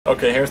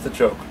Okay, here's the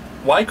joke.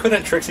 Why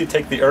couldn't Trixie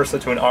take the Ursa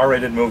to an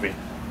R-rated movie?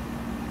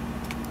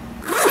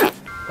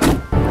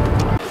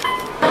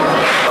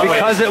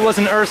 Because it was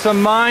an Ursa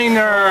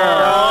Minor!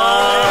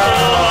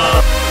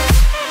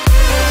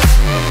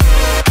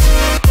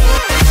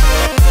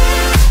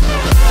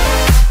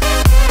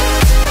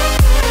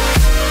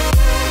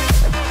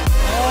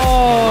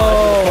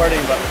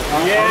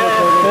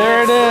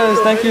 There it is.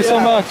 Thank you so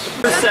much.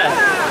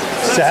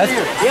 Seth. Seth?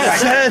 Yeah,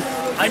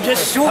 Seth. I'm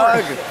just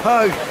short.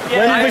 Hug. Yeah,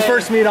 when did we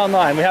first meet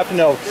online? We have to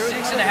know.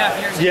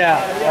 6.5 years ago.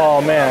 Yeah. Oh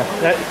man.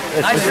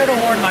 I should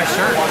have worn my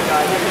shirt.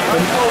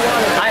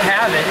 I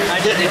have it.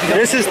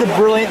 This is the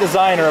brilliant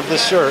designer of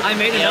this shirt. I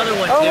made another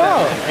one too.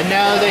 Wow. And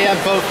now they have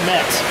both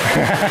met.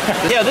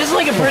 Yeah, this is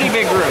like a pretty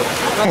big group.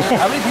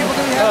 How many people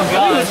do we have? Oh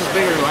god. This is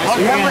bigger than mine.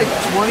 We have like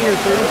 20 or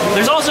 30.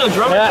 There's also a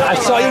drummer. Yeah, I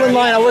saw you in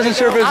line. I wasn't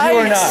sure if it was you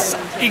or not.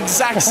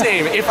 Exact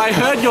same. If I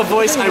heard your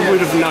voice, I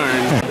would have known.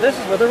 This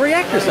is where the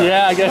reactors are.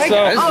 Yeah, I guess so.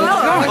 Oh, no.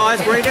 Oh,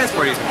 it's great dance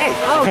parties. Hey.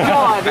 Oh,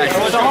 God. The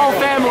whole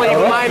family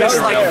minus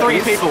like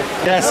 3 people.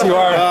 Yes, you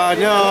are.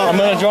 No. I'm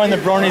going to join the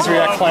Bronies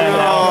React clan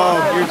now.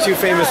 Oh, you're too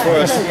famous for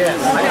us.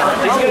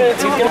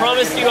 He's gonna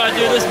promise you I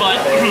do this, but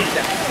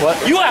What?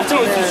 you have 2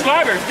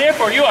 subscribers,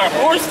 therefore you are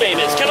horse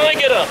famous. Can I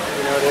get a?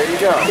 There you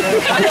go.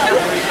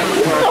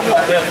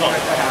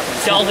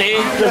 Selfie.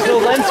 There's no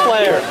lens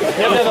flare. You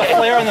have to have a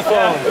flare on the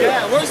phone.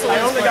 Yeah, where's the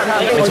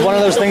It's one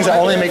of those things that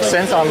only makes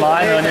sense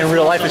online, and in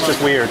real life it's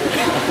just weird.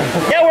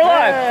 Yeah, we're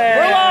live.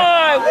 We're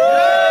live.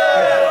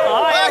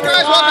 Hi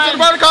guys, welcome to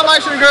the BronyCon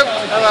live stream group.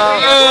 Hello.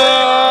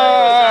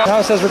 Now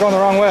it says we're going the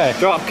wrong way.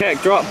 Drop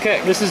kick, drop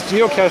kick. This is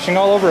geocaching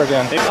all over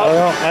again.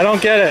 I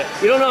don't get it.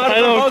 You don't know how to I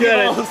don't play get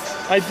it.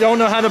 Pokeballs. I don't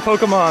know how to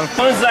Pokemon.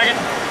 1 second.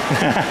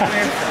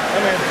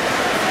 Come in.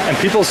 And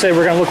people say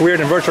we're gonna look weird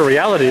in virtual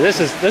reality.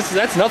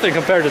 That's nothing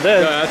compared to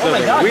this. No, that's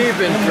nothing. We've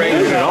been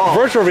trained at all.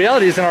 Virtual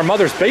reality is in our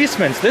mother's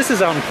basements. This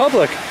is out in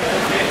public.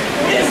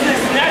 Is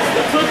this next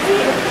the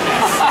cookie?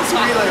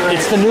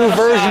 It's the new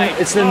version.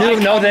 It's the new.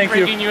 No, thank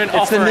you. breaking you an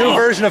It's the new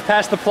offer. version of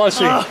Pass the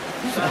Plushie.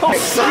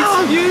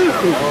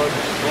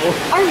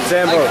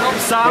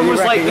 Sam was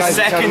like the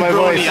second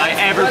Brony I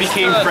ever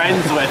became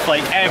friends with,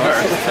 like ever.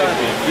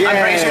 I'm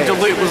pretty sure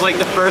Duluth was like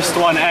the first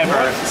one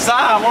ever.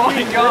 Sam, oh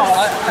my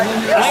god.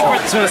 I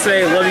just want to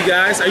say, love you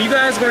guys. Are you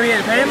guys going to be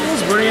at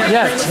panels?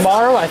 Yeah,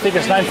 tomorrow I think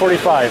it's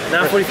 9:45.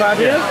 9:45,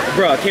 yeah?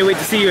 Bro, I can't wait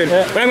to see you.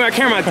 Yeah. When I'm on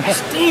camera, I'm like,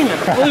 damn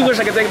it, I really wish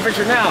I could take a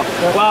picture now.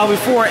 Well,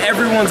 before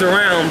everyone's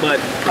around, but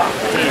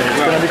damn,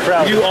 bro. gonna be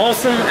crowded. You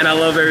awesome, and I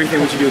love everything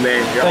what you do,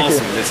 man. You're Thank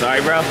awesome. you. It's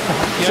alright, bro.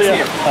 See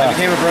ya. I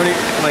became a Brony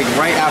like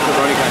right after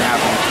BronyCon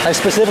happened. I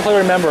specifically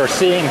remember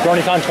seeing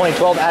BronyCon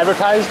 2012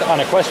 advertised on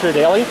Equestria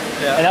Daily,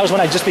 and that was when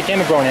I just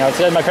became a Brony. I would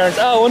say to my parents,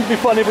 "Oh, wouldn't it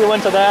be fun if we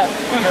went to that?"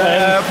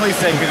 Please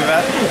take me to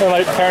that. And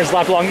my parents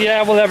laughed along.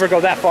 Yeah, we'll never go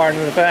that far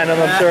into the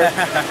fandom, I'm sure.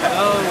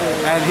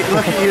 And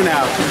look at you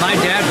now. My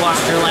dad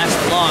watched your last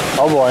vlog.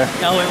 Oh boy,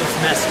 Oh, it was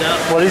messed up.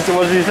 what do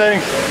you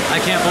think? I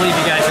can't believe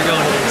you guys are going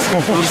to this.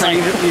 He's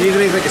like, You need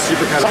to make like a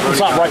supercut of Something's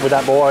not BronyCon. right with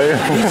that boy.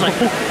 he's like,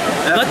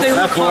 but they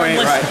look that boy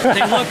ain't harmless.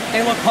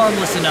 They look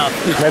harmless enough.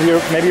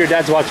 Maybe your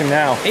dad's watching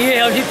now.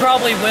 He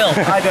probably will.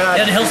 Hi, Dad.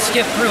 And he'll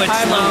skip through it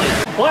slowly.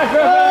 Black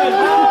Griffin!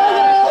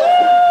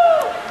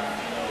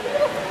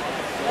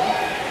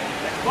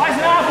 Why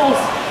apples?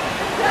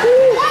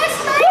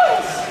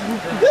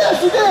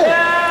 Yes, you did.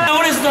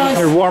 Noticed us.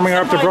 You're warming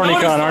her up to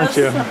BronyCon, aren't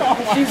you?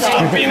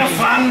 Stop being a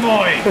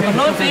fanboy. I'm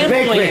not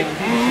fangirling.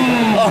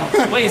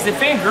 Wait, is it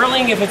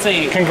fangirling if it's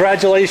a...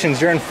 Congratulations,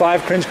 you're in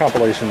 5 cringe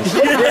compilations.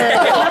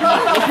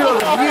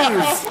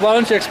 Why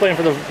don't you explain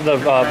for the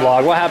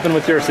vlog what happened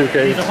with your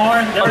suitcase?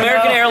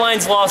 American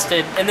Airlines lost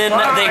it, and then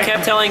they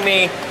kept telling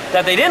me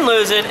that they didn't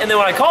lose it, and then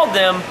when I called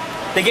them,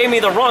 they gave me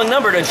the wrong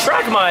number to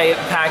track my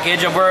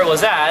package of where it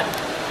was at.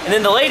 And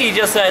then the lady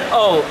just said,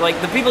 oh, like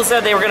the people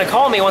said they were gonna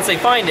call me once they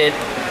find it.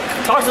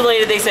 Talked to the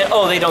lady, they said,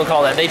 oh, they don't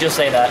call that, they just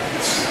say that.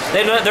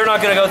 They're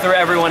not gonna go through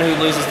everyone who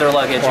loses their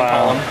luggage and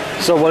call them.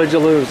 So what did you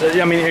lose?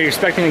 I mean, are you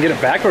expecting to get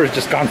it back or is it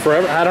just gone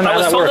forever? I don't know how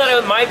that works. I was told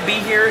that it might be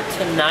here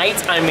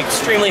tonight. I'm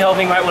extremely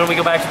hoping right when we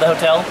go back to the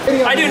hotel.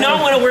 I do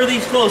not want to wear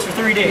these clothes for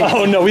 3 days.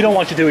 Oh no, we don't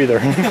want you to either.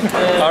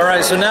 All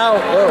right, so now,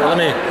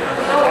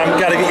 I've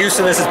got to get used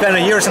to this. It's been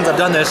a year since I've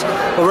done this,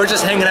 but we're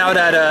just hanging out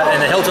at in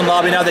the Hilton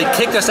lobby now. They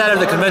kicked us out of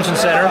the convention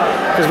center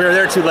because we were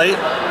there too late.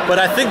 But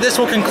I think this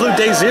will conclude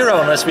day 0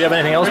 unless we have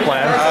anything else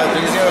planned.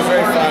 Day 0 was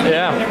very fun.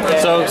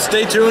 Yeah. So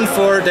stay tuned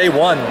for day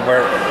 1,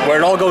 where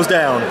it all goes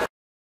down.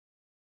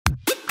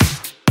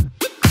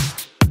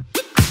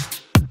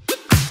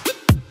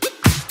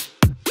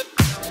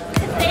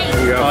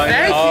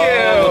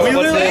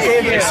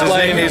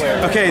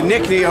 Okay,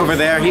 Nick Nee over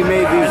there, he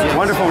made these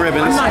wonderful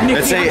ribbons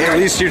that say, at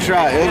least you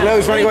try. No,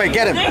 he's running away,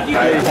 get him. You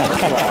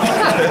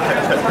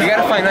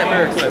gotta find that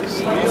mirror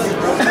clips.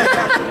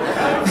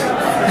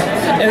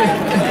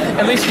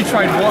 At least you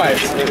tried what?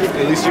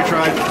 At least you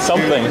tried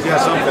Something. Yeah,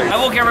 something. I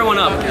woke everyone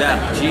up. Yeah.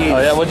 Oh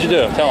yeah, what'd you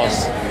do? Tell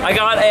us. I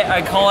got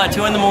a call at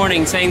 2 in the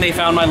morning saying they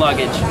found my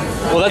luggage.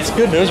 Well, that's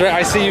good news, right?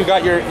 I see you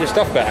got your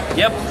stuff back.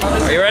 Yep.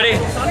 Are you ready?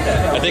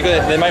 I think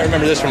they might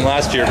remember this from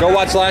last year. Go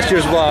watch last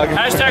year's vlog.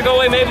 Hashtag go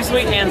away, maybe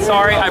sweet, and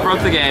sorry, I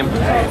broke the game.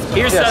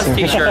 Here's Seth's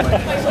t-shirt.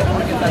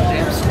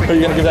 Who are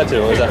you gonna give that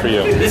to? Or is that for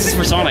you? This is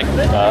for Sonic.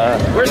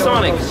 Where's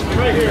Sonic?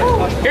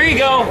 Here you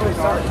go.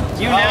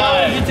 You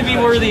now get to be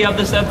worthy of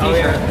the Seth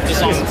t-shirt.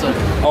 Just awesome stuff.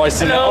 Oh, I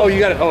see. Hello. Oh, you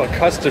got it. Oh, a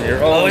custom.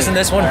 Oh, isn't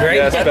this one great?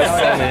 Yes,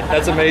 that's funny.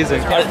 That's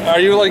amazing. Are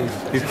you like?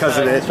 Because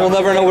of it. We'll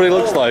never know what he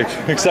looks like,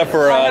 except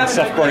for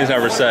stuff Bronies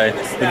never say.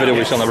 The video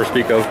we shall never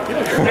speak of.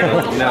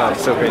 No,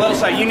 it's so great.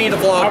 Well, you need to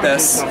vlog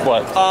this.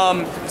 What?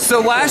 So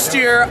last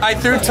year I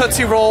threw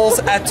Tootsie Rolls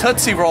at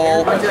Tootsie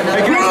Roll.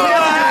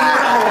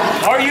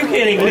 Are you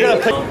kidding me?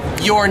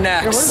 You're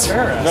next.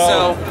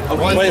 No.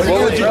 Wait,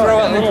 what would you throw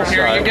at me?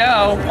 Here you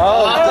go.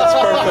 Oh, that's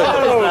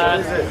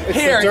perfect.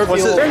 Here.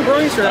 What's it?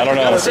 I don't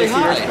know.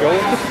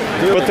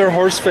 But they're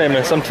horse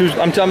famous. I'm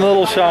a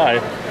little shy.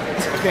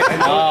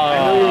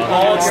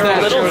 Oh, it's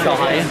that little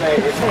guy.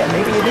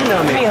 Maybe you do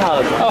know me.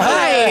 Oh,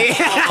 hi.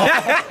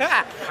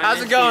 How's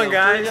it going,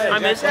 guys? I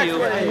missed you.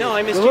 No,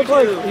 I missed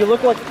You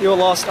look like you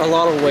lost a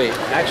lot of weight.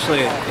 Actually,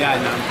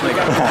 yeah, no, I'm pretty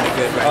good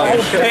right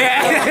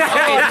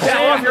now.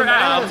 Show off your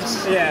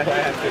abs.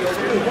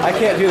 I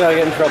can't do that. I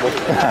get in trouble.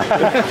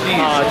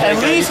 At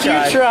least you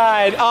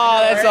tried. Oh,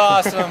 that's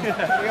awesome.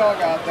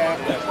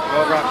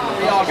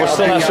 We're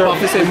still not sure.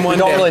 We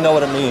don't really know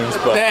what it means,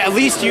 but At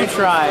least you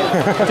tried.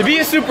 To be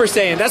a Super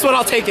Saiyan, that's what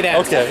I'll take it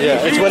as. okay,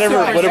 yeah. It's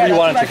whatever you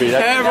want it to be.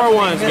 Whatever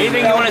one.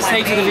 Anything you want to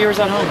say to the viewers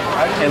at home?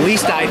 At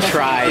least I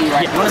tried. You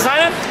want to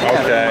sign up?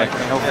 Okay.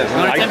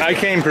 I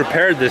came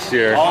prepared this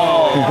year.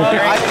 Oh,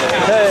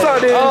 Hey.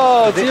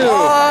 Oh, it's you.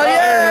 Oh,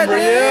 yeah, Remember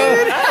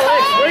you?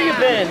 Alex, where you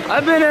been?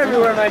 I've been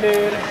everywhere, my dude.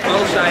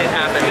 Little shy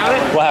happened.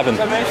 What happened?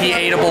 He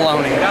ate a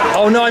bologna.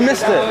 Oh no, I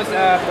missed it.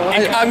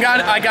 I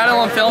got it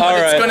on film, but All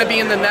it's right. going to be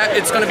in the net.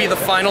 It's going to be the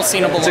final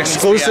scene of bologna. It's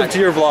exclusive to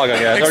your vlog, I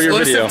guess, or your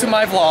video. Exclusive to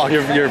my vlog.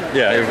 Your video.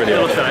 Hey,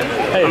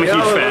 I'm a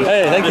huge fan.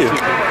 Hey, thank you.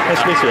 Nice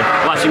to meet you.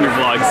 Watching your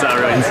vlogs,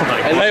 really.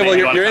 Hey, well,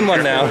 you're in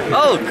one now.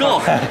 Oh,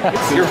 cool.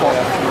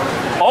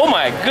 Oh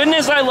my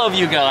goodness, I love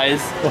you guys.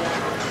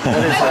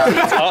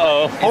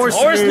 Uh-oh.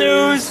 Horse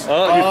news.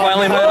 Oh, you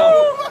finally met him.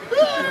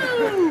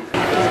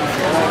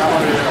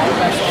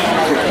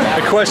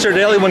 Equestria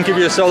Daily wouldn't give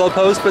you a solo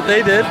post, but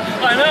they did.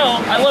 I know.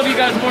 I love you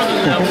guys more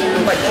than them.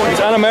 It's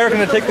un-American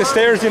to take the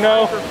stairs, you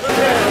know. We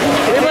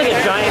have like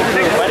a giant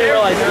group. I didn't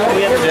realize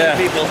we had so Yeah.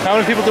 many people. How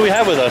many people do we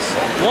have with us?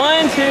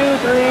 1, 2,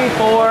 3,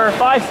 4,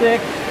 5,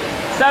 6,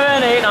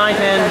 7, 8, 9,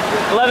 10,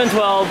 11,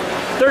 12,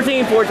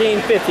 13,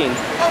 14, 15. More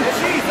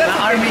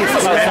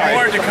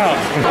to come.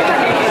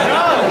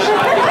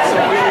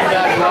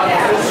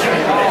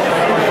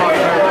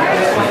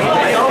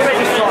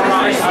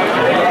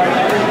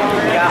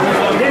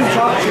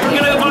 We're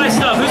gonna go buy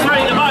stuff. Who's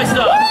ready to buy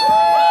stuff?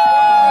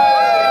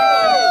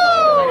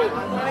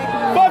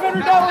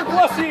 $500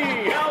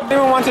 plushie.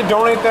 Anyone want to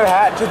donate their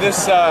hat to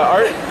this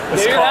art?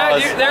 This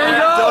cause. There we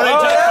go. Donate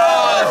to the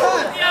cause.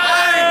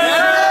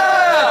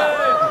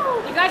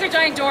 You guys are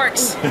giant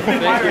dorks.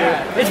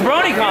 It's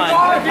BronyCon.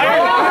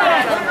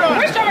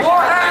 Where's Trevor?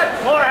 More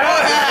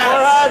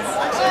hats.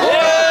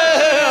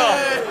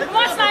 Come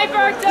on,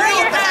 Sniper. Throw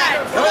your hat.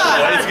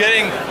 It's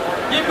getting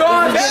Keep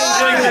going.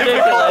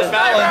 difficult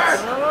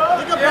balance.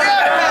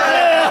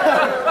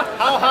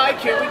 How high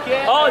can we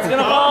get? Oh, it's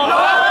gonna fall.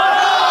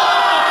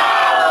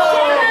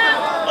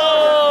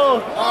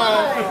 Oh.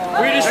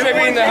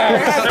 Redistributing the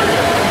hats.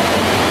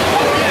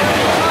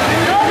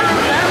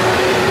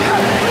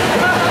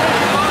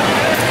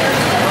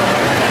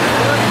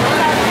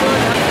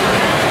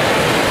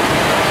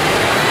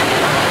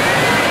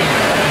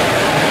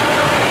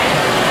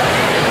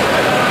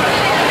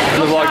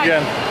 The vlog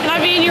again. Can I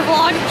be in your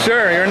vlog?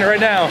 Sure, you're in it right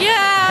now.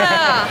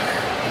 Yeah.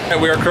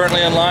 We are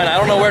currently in line. I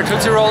don't know where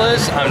Tootsie Roll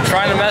is. I'm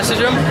trying to message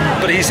him,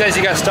 but he says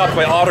he got stuck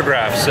by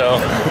autographs. So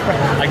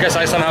I guess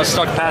I somehow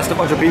stuck past a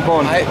bunch of people.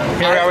 And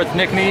here we are with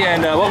Nickney.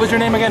 And what was your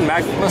name again?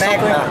 Magma.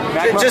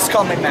 Just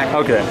call me Mac.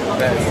 Okay.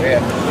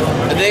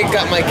 They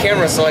got my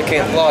camera, so I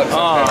can't vlog.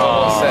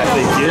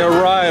 He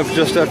arrived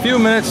just a few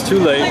minutes too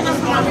late.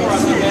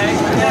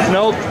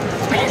 Nope.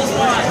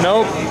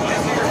 Nope.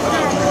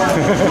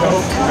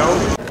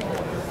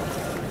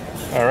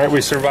 All right,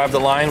 we survived the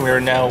line. We are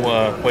now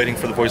waiting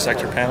for the voice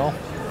actor panel.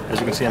 As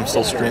you can see, I'm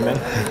still streaming.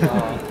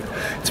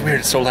 It's weird.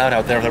 It's so loud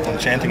out there with everyone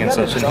chanting and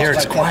such. And here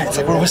it's quiet. It's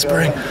like we're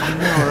whispering.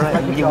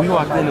 Yeah, we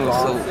walked in, it was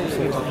so...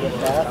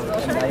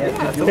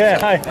 Yeah,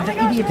 hi.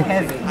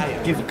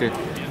 Okay.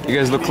 You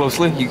guys look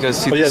closely. You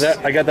guys see Oh yeah, this?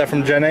 I got that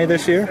from Jenny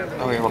this year.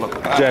 Oh, wait, hold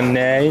up.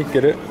 Jenny,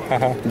 get it?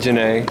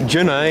 Janae.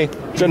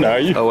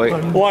 Jenny. Oh, wait.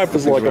 Life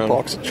is like a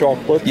box of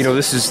chocolates. You know,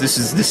 this is this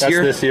That's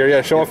year. this year.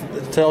 Yeah, show off.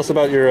 Tell us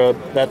about your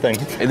that thing.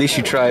 At least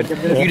you tried.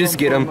 You just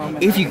get them.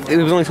 If you,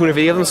 there was only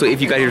 250 of them, so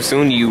if you got here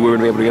soon, you were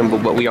able to get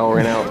them. But we all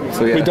ran out.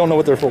 So yeah. We don't know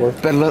what they're for.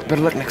 Better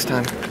luck next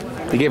time.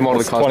 They gave him all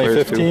the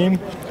cosplayers 2015,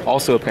 too.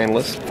 Also a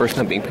panelist. First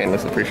time being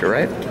panelist, I'm pretty sure,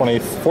 right?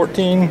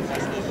 2014,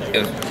 It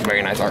was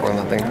very nice artwork on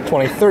that thing.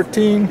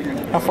 2013.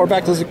 How far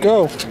back does it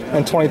go?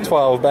 And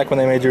 2012, back when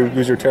they made you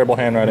use your terrible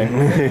handwriting.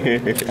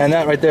 And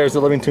that right there is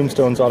the Living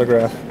Tombstone's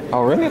autograph.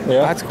 Oh, really?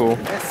 Yeah. That's cool.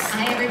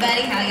 Hi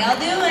everybody, how y'all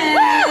doing?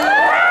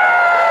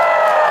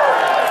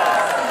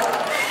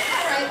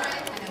 Alright, I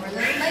know we're a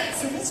little late,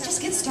 so let's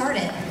just get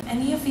started.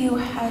 Any of you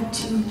had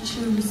to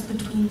choose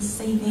between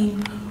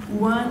saving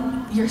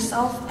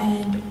yourself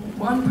and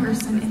one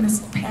person in this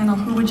panel,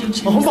 who would you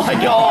choose? Oh my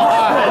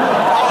god!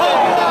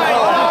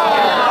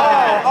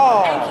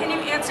 And can you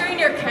answer in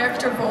your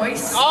character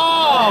voice?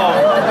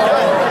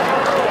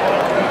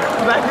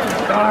 That is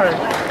dark.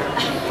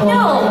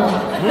 No!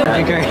 I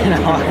think you're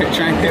gonna hard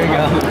trying to go.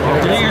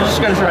 You're just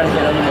gonna try to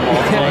get under the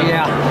ball.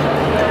 Yeah.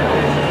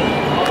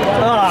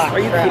 Are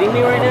you kidding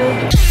me right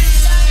now?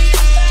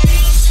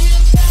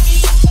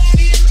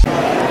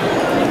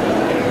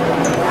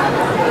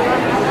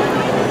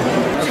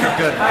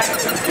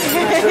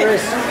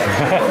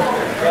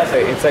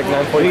 It's like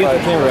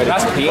 9:45 p.m. already.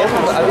 That's PM?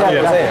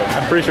 Yeah,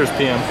 I'm pretty sure it's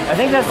PM. I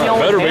think that's the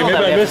only Better be, panel maybe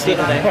that I we have missed to it.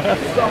 see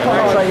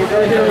today.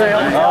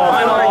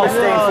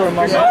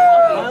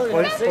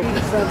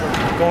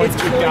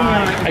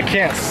 I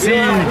can't see.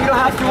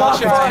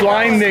 It's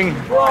blinding.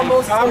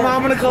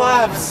 I'm gonna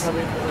collapse.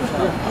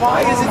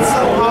 Why is it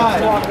so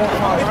hot?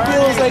 It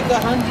feels like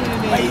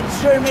 108. My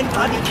German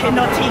body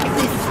cannot take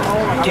this.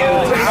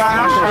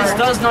 This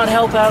does not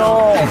help at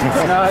all.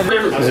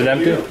 Is it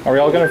empty? Are we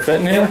all gonna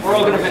fit in here? We're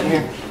all gonna fit in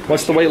here.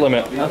 What's the weight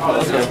limit?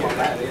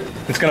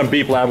 It's gonna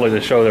beep loudly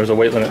to show there's a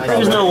weight limit.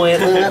 There's no way.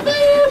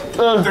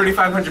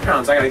 3,500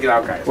 pounds. I gotta get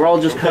out, guys. We're all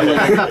just cuddling.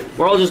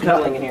 We're all just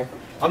cuddling in here.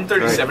 I'm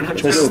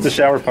 3,700 This is the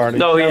shower party.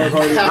 No, yeah.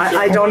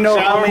 I don't know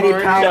how many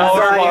pounds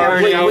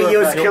I am. We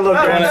use I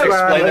kilograms. want to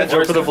explain that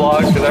joke for the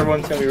vlogs because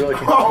everyone's gonna be really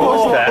confused.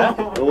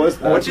 What's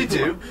that? What'd you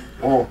do?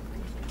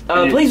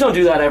 Please don't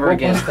do that ever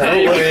again.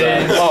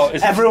 Oh,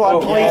 is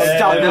Everyone, please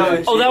stop.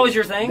 Oh, that was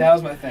your thing? That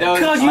was my thing.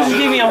 God, you just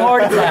gave me a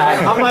heart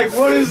attack. I'm like,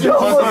 what is this?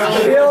 Oh,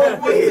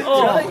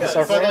 Like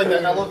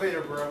the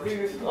elevator, bro.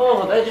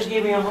 oh, that just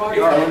gave me a heart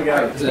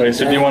attack. Wait,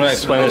 so do you want to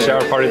explain the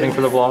shower party thing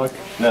for the vlog?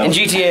 In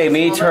GTA,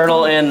 me,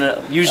 Turtle, and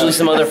usually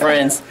some other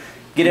friends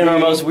get in our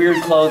most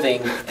weird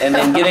clothing and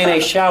then get in a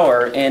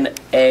shower in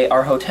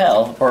our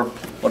hotel, or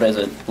what is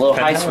it, little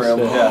heist room.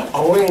 Yeah.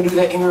 Oh, we're gonna do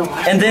that in real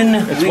life. And then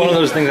It's one of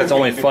those things that's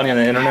only funny on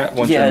the internet.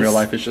 Once Yes. in real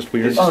life, it's just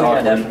weird. Oh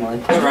yeah,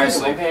 definitely.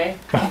 Okay.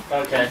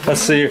 Okay. Let's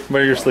see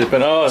where you're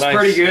sleeping. Oh, nice.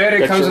 Pretty good. It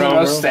Got comes your in the own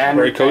most room.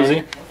 standard. Very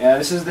cozy. Yeah,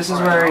 this is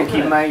where I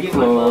keep my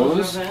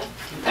clothes.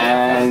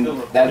 And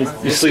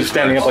that's You sleep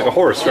standing up like a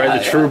horse, right?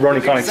 The true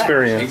BronyCon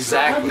experience.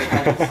 exactly.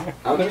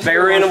 They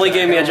randomly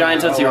gave me a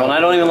giant Tootsie Roll, and I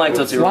don't even like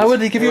Tootsie Rolls. Why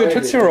would they give you a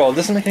Tootsie Roll? It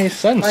doesn't make any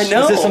sense. I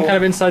know. Is this some kind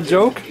of inside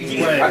joke?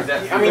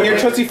 I mean, you're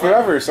Tootsie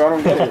forever, so I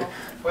don't get it.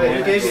 Wait,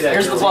 who gave you that?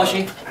 Here's the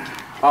plushie.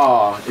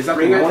 Oh, is that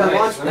the one?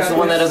 That's the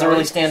one that doesn't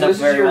really stand up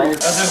very well.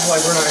 That's just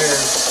like we're not here.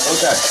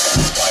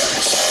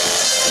 Okay.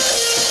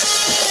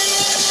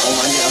 Oh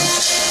my god.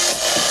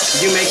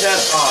 Did you make that?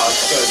 Oh,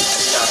 it's good.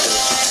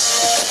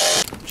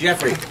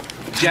 Jeffrey.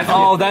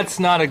 Oh, that's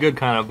not a good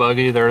kind of bug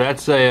either.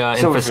 That's a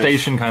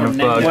infestation kind of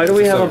bug. Why do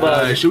we have a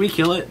bug? Should we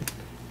kill it?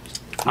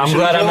 I'm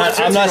glad I'm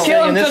not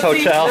staying in this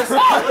hotel.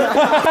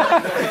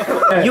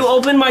 You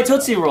opened my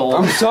Tootsie Roll.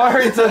 I'm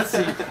sorry,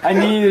 Tootsie. I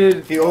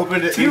needed. He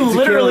opened it. You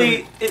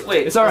literally,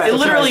 wait, It's alright. it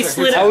literally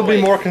slid I out. would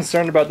be more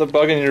concerned about the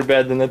bug in your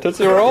bed than the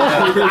Tootsie Roll.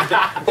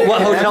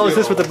 What hotel is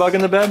this with the bug in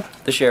the bed?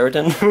 The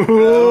Sheraton.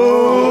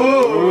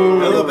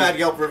 Hello, bad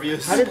Yelp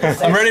reviews.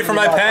 I'm ready for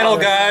my panel,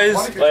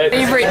 guys.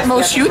 Favorite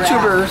most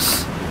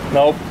YouTubers?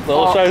 Nope,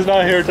 Little Shy's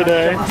not here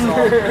today.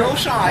 No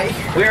shy.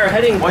 We are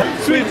heading.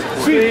 Sweet,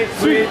 sweet,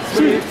 sweet,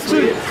 sweet,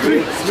 sweet,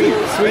 sweet, sweet,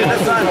 sweet. I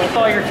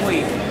saw your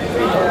tweet.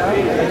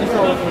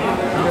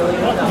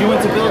 You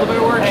went to Build a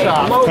Bear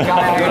Workshop.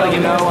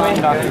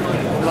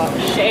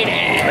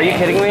 Are you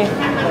kidding me?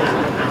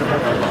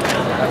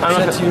 I'm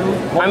not.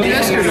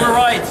 You're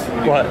right.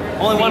 What?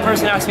 Only one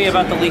person asked me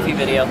about the Leafy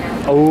video.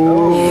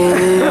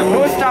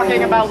 Who's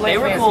talking about They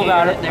were cool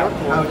about it. They were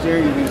cool. How dare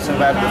you be so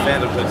bad for the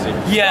fandom, Tootsie?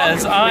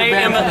 Yes, I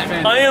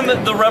am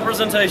the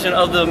representation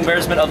of the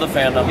embarrassment of the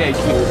fandom.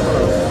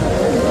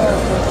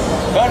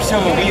 Gotta show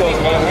the wheels,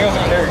 man. Wheels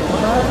are there.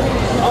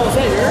 Oh, is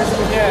that yours?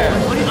 Yeah.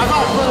 I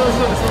thought photos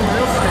of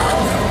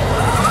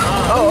someone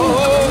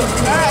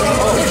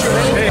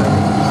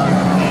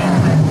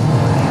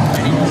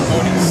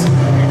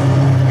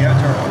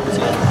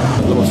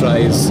Little Shy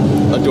is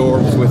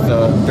adorbs with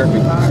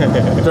Derpy.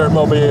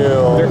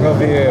 Dirtmobile.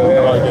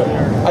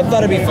 I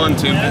thought it'd be fun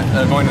too,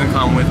 going to the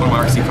con with one of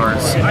my RC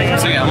cars.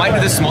 So yeah, I might do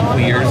this multiple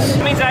years.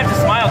 It means I have to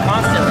smile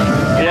constantly.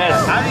 Yes.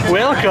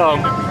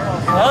 Welcome.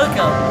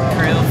 Welcome,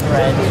 true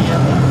friend.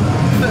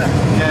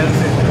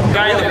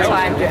 Guy in the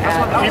Time to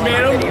add. You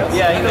made them?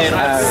 Yeah, he made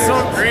it. So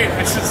great.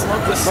 I just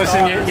love this.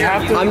 Listen, you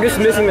have to. I'm just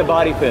missing the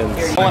body pins.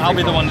 I'll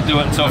be the one to do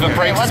it, so if it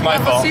breaks, it's my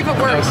fault. See if it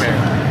works.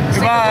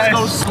 Goodbye.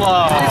 Go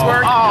slow. Please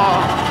work.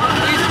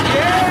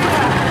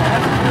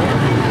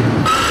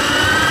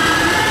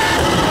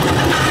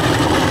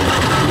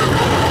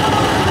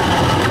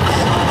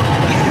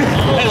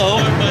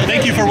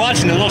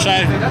 watching the Little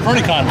Shy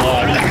BronyCon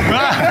vlog.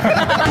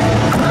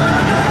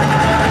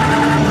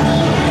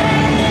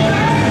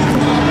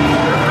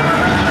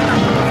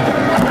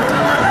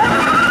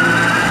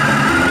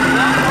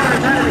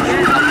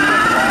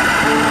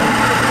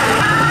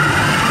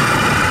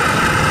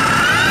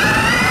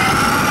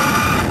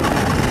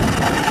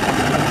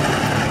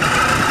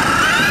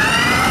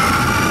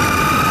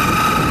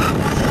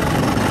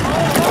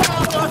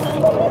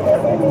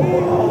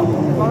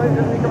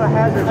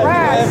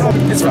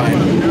 It's fine.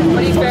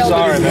 I'm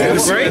sorry, man.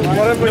 It's great. What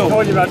have we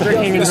told you about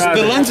drinking and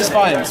driving? The lens is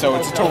fine, so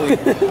it's totally.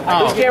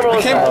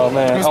 Oh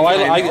man! Oh,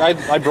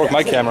 I broke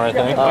my camera. I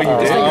think. Oh, you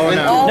did?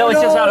 No,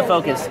 it's just out of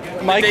focus.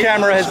 My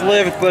camera has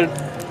lived, but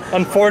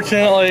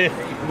unfortunately,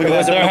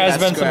 there has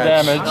been some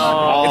damage.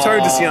 It's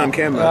hard to see on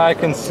camera. I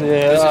can see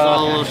it.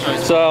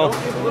 So,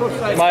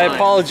 my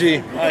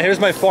apology. Here's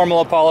my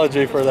formal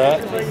apology for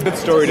that. Good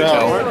story to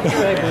tell.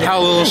 How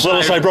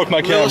Little Shy broke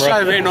my camera. Little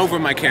Shy ran over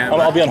my camera.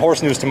 I'll be on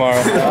Horse News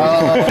tomorrow. I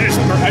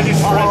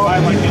just right by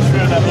like this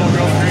road that little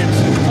girl screams.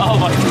 Oh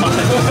my god.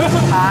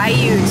 Hi,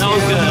 you two. That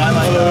was good. I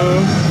like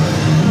Hello.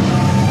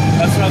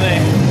 That's why they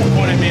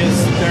appointed me as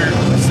their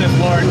Sith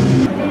Lord.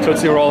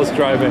 Tootsie Roll is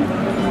driving.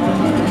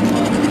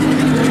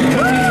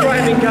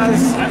 Driving,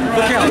 guys.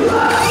 Look out.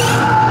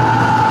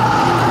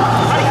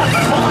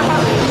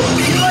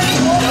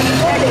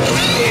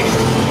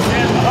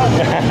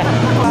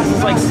 This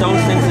is like so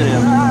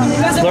sensitive.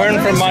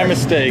 Learn from my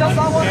mistake.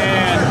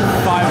 And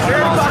 500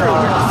 miles per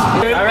hour.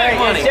 All right,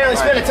 Stanley,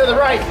 spin it to the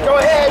right. Go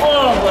ahead.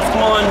 whoa, let's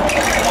come on.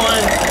 Come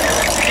on.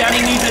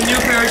 Daddy needs a new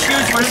pair of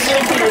shoes for his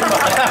little kid.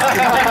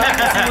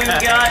 Let's see what we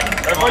got.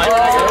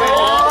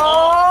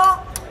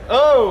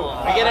 Oh,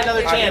 we get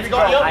another chance. Go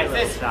ahead.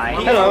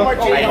 Hello. One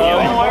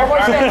more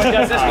chance.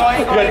 Does this going?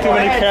 You got too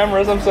many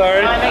cameras. I'm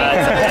sorry.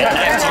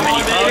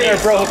 Here,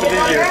 bro, hope it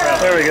is you.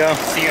 There we go.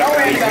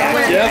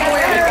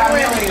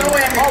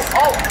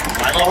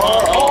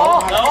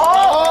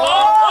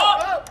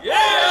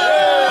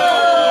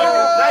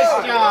 Nice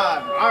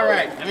job. All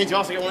right. That means you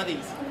also get one of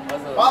these.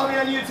 Follow me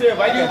on YouTube.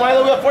 I do My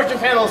Little Wheel fortune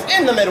panels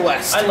in the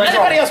Midwest.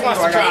 Anybody else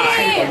wants to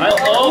try?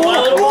 Oh, my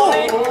little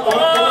pony.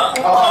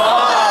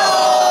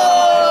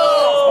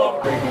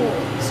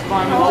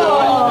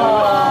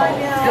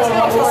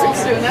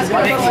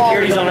 I think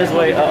security's on his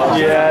way. Uh-oh.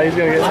 Yeah, he's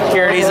gonna get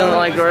Security's on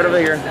like right over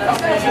here.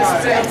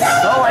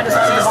 Oh, I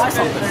decided to buy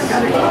something.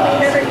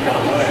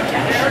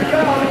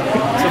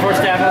 Support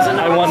staff hasn't.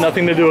 I want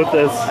nothing to do with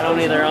this. I don't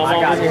either.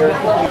 I'm over here.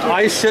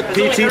 I ship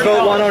PT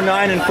Boat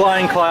 109 and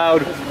Flying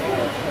Cloud.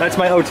 That's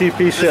my OTP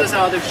This ship. is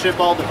how they ship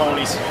all the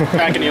ponies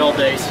back in the old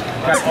days.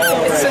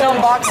 It's an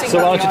unboxing. So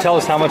why don't you tell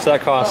us how much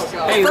that cost?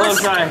 Hey, Lone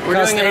Shy, we're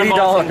doing an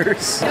unboxing.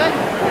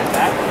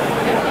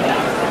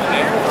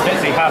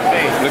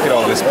 Look at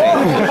all this paint.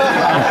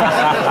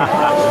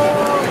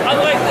 I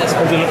like this.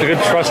 It's a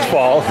good trust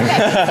fall.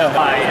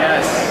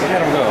 Yes. Look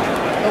at him go.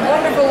 The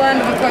wonderful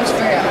land of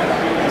Equestria.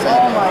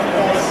 Oh my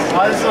goodness.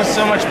 Oh, this looks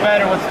so much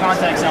better with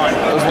contacts on.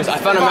 I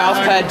found a mouse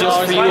pad just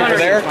for you over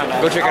there.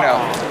 Go check it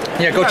out.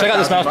 Yeah, go check out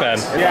this mouse pad.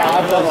 Yeah,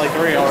 I've done like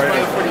 3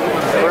 already.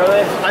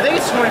 Really? I think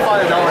it's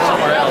 $25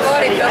 somewhere else.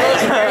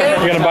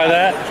 You gonna buy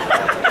that?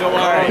 Don't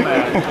worry,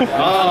 man.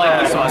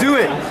 Do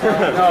it!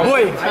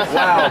 Boy!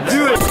 Wow,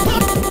 do it!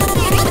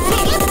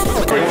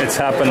 It's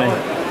happening.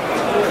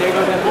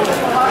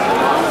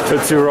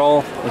 Tootsie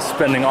Roll is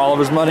spending all of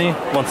his money,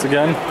 once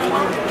again,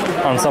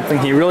 on something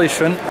he really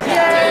shouldn't.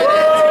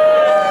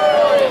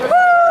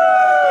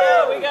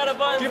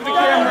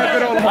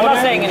 I'm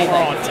not saying anything.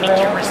 Take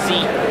your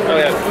receipt. Oh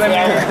yeah.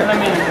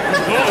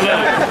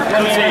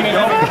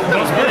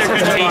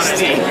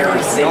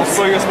 Don't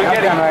spill your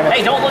spaghetti.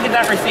 Hey, don't look at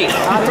that receipt.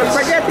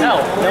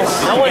 No.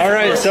 All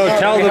right, so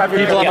tell the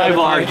people on my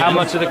vlog, how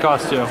much did it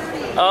cost you?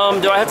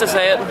 Do I have to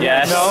say it?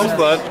 Yes. No,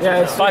 but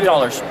Yes.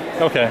 $5.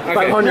 Okay.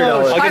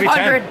 $500. I'll give you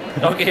 10.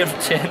 I'll give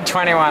 10.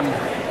 21.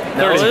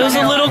 No, it was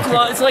a little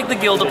it's like the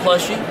Gilda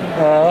plushie.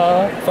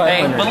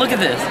 Hey, but look at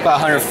this. About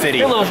 150.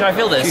 Feel a little shy.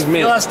 Feel this.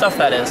 Feel how stuff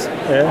that is.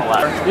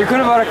 Yeah. You could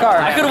have bought a car.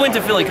 I could have went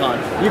to PhillyCon.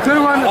 You could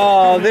have won.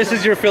 Oh, this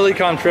is your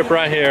PhillyCon trip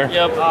right here.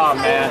 Yep. Oh,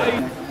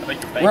 man.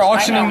 We're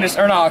auctioning this,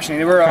 or not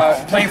auctioning. We're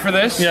playing for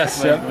this.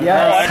 Yes. Yep.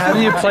 How do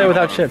you play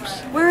without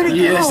chips? Where'd it go?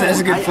 Yes, that's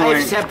a good point. I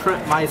have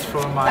separate mice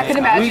for my. I can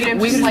imagine him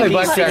We just can play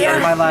like blackjack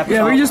on my laptop.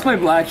 Yeah, we just play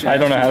blackjack. I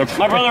don't know how to play.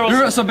 My brother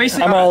was. So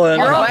basically, I'm all in.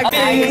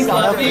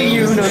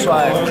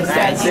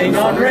 Dancing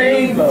on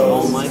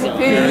rainbows.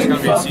 Pink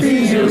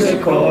fluffy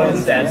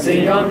unicorns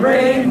dancing on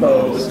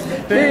rainbows.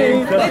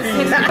 Pink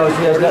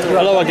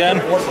Hello again.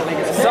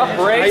 Sup,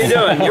 Ray? How you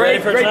doing? You ready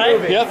for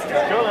tonight? Yep.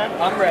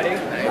 I'm ready.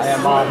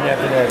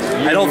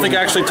 I don't think I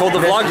actually told the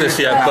vlog this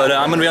yet, but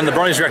I'm going to be on the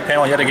Bronies Direct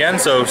panel yet again,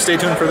 so stay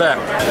tuned for that.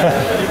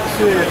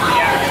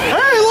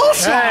 Hey, little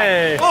shot.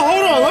 Hey. Oh,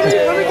 hold on. Let me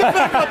get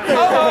back up there.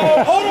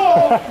 Hold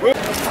on.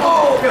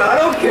 Oh, God,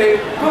 okay.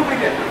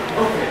 Moving it.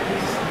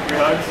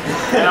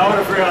 And I want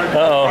a free hug.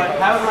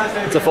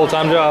 Uh-oh. It's a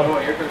full-time job.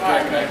 More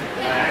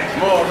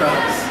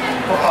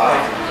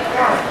hugs.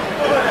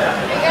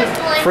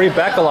 Free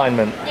back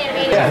alignment.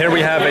 And here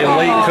we have a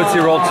late Tootsie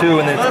Roll 2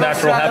 in its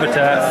natural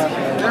habitat.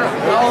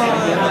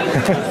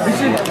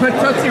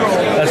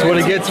 That's what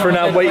it gets for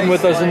not waiting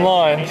with us in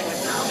line.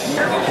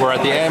 We're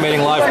at the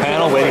animating live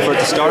panel waiting for it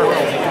to start.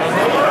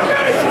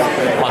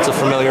 Lots of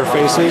familiar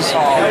faces.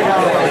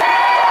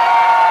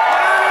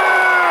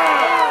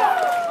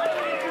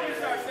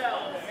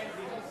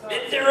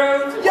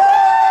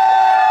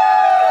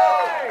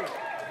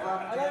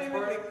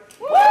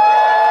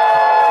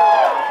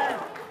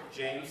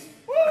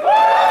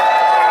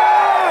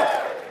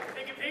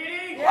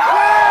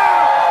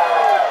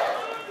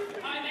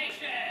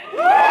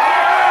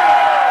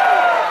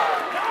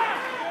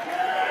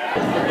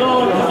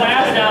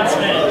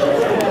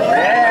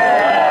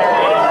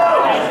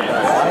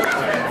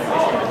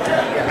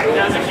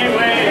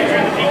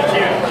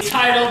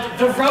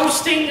 The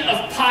Roasting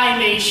of Pie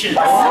Nations. It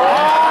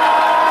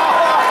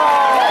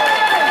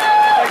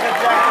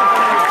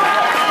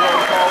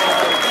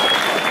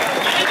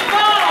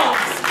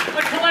involves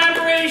a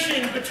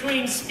collaboration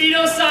between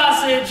Speedo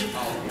Sausage,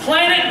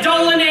 Planet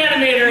Dolan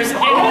Animators,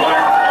 and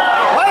Mark.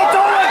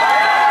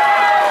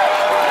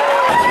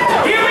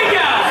 Here we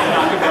go.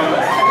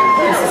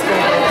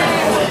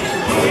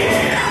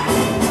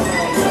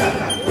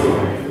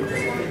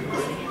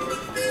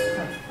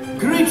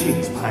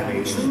 Greetings, Pie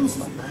Nations.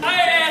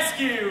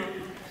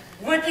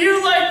 Would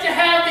you like to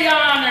have the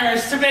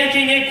honors to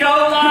making it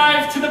go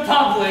live to the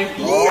public?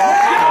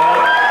 Yeah!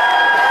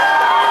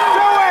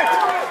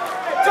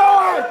 Do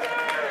it!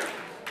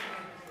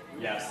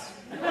 Yes.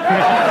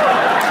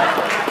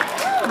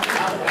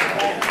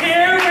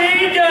 Here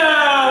we go!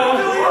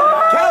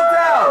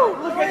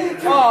 Countdown! Look at you!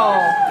 Oh!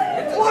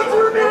 What's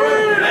your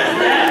name?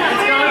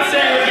 It's going to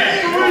say again.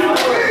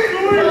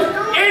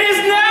 It is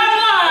now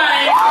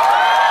live!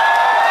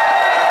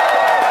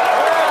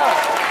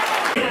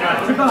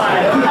 Goodbye.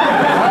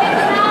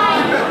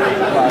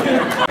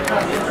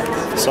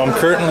 So I'm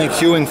currently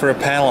queuing for a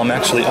panel I'm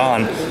actually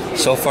on.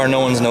 So far no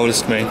one's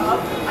noticed me.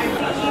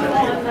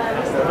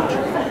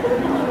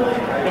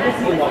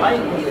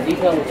 The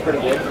detail looks pretty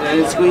good. And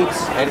it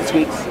squeaks.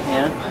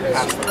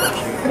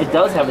 Yeah. It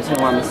does have a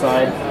tail on the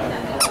side.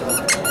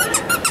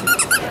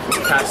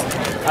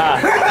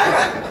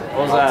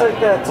 What was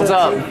that? What's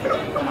up?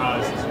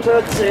 I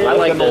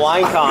like the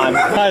BronyCon.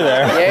 Hi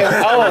there.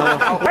 Yeah.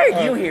 Oh, why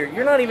are you here?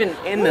 You're not even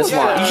in this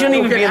line. You shouldn't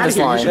even be in this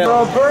line.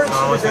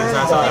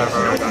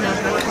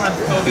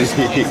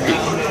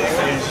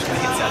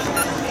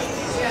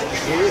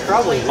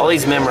 All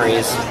these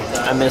memories,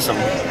 I miss them.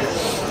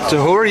 So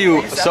who are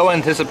you so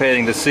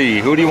anticipating to see?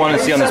 Who do you want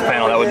to see on this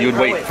panel that you would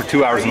wait for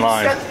 2 hours in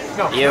line?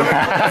 You.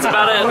 That's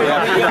about it.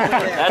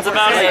 That's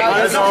about it.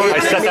 I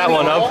set that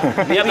one up.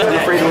 Yep.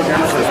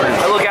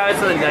 Hello guys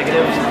to the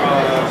negatives.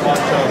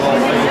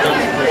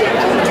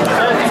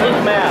 You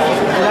look mad.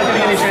 There's not going to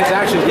be any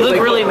transactions. You look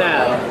really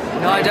mad.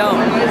 No, I don't.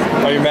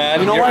 Are you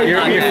mad? You know what?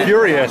 You're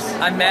furious.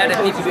 I'm mad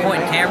at people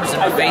pointing cameras in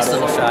my face,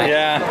 little shy.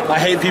 Yeah, I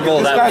hate people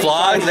that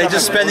vlog. They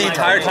just spend the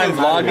entire time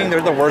vlogging. They're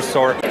the worst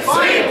sort.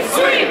 Sweet,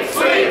 sweet,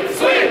 sweet,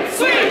 sweet,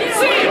 sweet,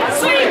 sweet,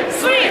 sweet,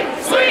 sweet,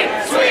 sweet,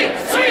 sweet,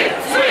 sweet,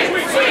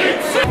 sweet,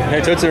 sweet.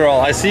 Hey Tootsie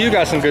Roll, I see you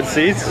got some good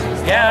seats.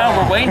 Yeah,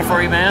 we're waiting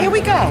for you, man. Here we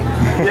go.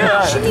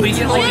 Yeah. We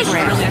get like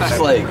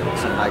like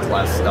some high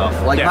class stuff.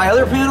 Like my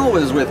other panel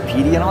was with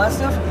PD and all that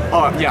stuff.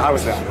 Oh yeah, I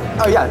was there.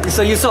 Oh yeah,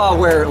 so you saw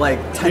where like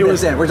 10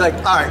 minutes in, we're like,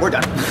 all right, we're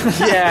done.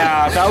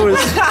 Yeah, that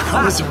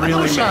was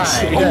really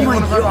nice. Oh, you want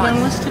to vote on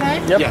this today?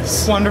 Yep.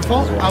 Yes.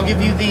 Wonderful. I'll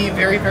give you the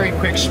very, very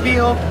quick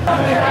spiel.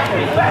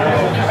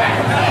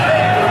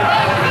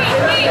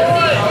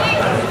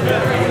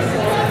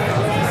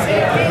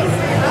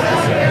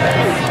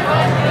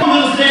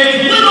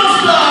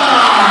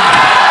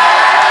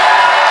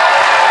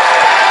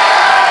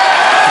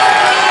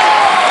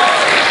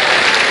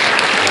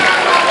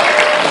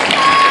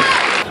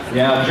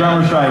 Yeah, the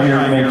drummer's right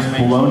here makes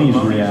Bronies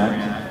react.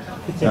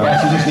 So you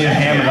just need to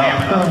ham it up.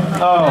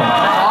 Oh.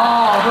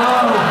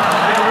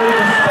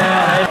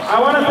 I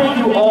want to thank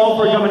you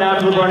all for coming out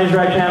to the Bronies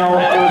React panel.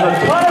 It was a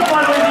ton of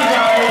fun with you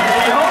guys.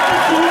 I hope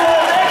to see you all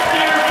next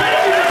year.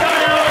 Thank you for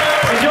coming out.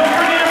 And don't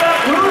forget about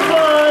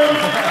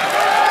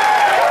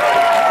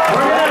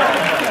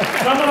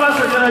Some of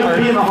us are going to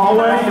be in the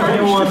hallway. If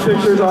anyone wants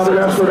pictures,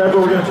 autographs, whatever,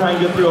 we're going to try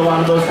and get through a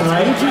lot of those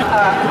tonight.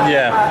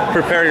 Yeah,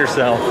 prepare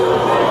yourself.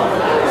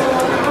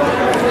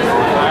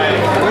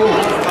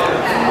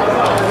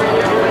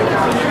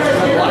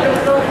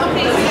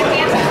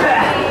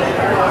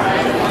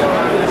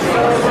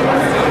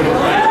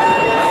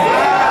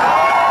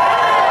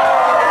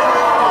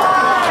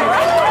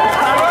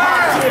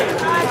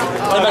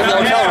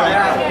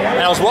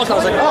 I was walking, I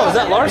was like, oh, is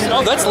that Larson?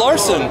 Oh, that's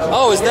Larson.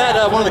 Oh, is that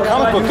one of the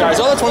comic book guys?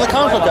 Oh, that's one of the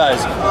comic book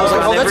guys. I was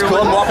like, oh, that's cool.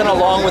 I'm walking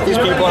along with these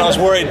people, and I was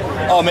worried,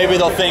 oh, maybe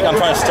they'll think I'm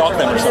trying to stalk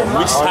them or something.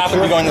 We just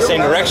happened to be going in the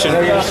same direction.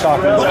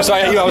 So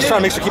I was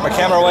trying to make sure to keep my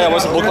camera away. I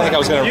wasn't looking like I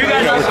was going to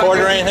record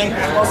or anything.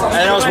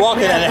 And I was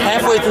walking, and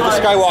halfway through the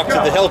skywalk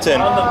to the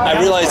Hilton, I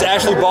realized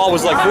Ashley Ball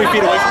was like 3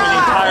 feet away from me the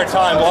entire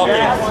time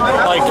walking.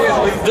 Like,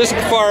 this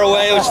far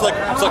away, it was like,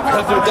 I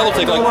have to do a double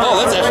take, like, oh,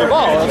 that's Ashley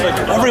Ball. I was like,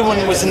 everyone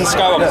was in the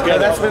skywalk together.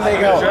 That's when they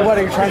go, what,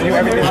 are you trying to do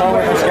everything wrong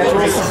with your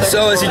schedules?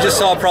 So, as you just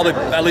saw, probably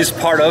at least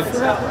part of,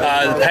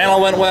 the panel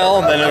went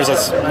well, then there was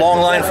a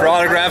long line for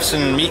autographs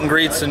and meet and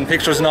greets and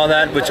pictures and all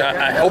that, which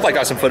I hope I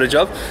got some footage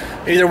of.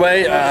 Either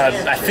way,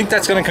 I think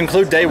that's going to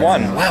conclude day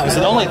one. Wow, it's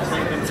only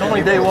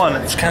day one.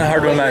 It's kind of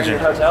hard to imagine.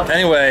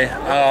 Anyway,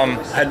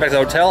 head back to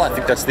the hotel. I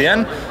think that's the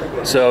end.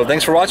 So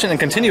thanks for watching, and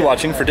continue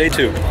watching for day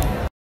 2.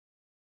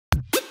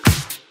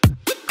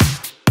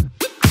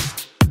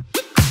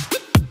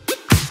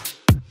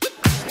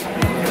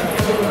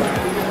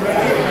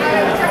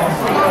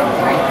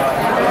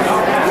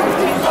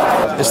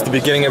 It's the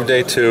beginning of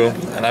day 2,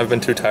 and I've been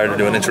too tired to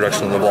do an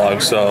introduction to the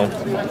vlog, so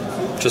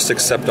just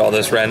accept all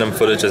this random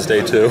footage as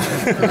day 2.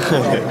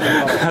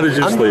 How did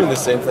you sleep? I'm doing the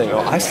same thing. Oh,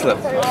 I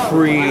slept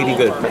pretty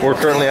good. We're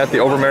currently at the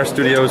Overmare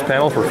Studios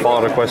panel for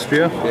Fallout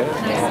Equestria.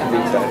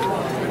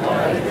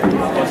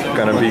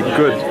 Gonna be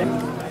good.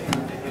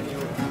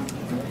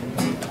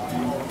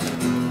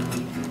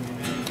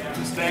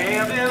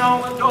 Standing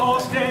on the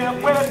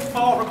doorstep, waiting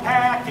for a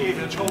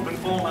package, hoping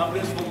for my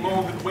wistful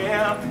moment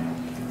when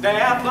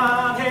that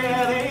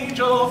blonde-haired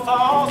angel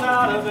falls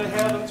out of the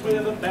heavens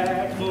with a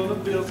bag full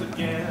of bills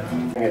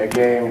again. A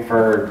game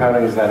for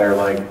ponies that are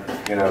like,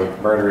 you know,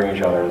 murdering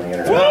each other on the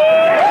internet.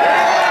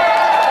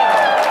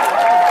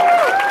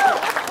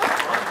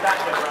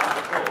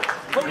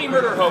 Pony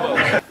murder hobo.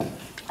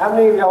 How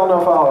many of y'all know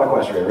Fallout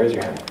Equestria? Raise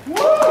your hand.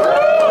 Whoa!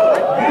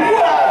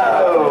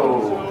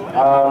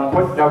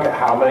 Okay,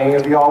 how many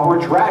of y'all were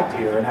dragged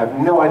here and have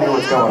no idea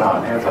what's going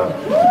on? Hands up.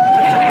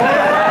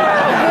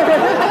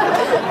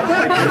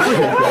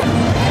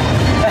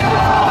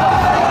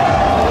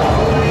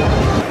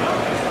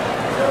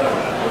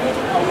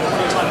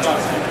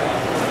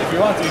 If you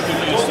want to, you can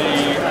use the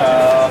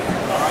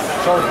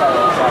short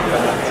barrel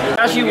shotgun.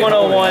 Ashi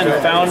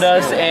 101 found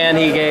us, and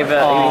he gave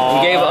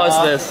us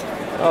this.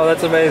 Oh,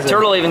 that's amazing.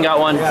 Turtle even got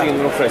one.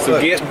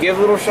 So give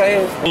Little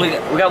Shay. We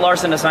got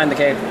Larson to sign the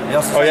cave.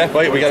 Oh yeah?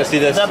 Wait, we gotta see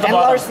this. And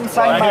Larson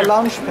signed my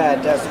launch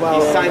pad as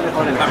well.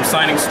 I'm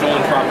signing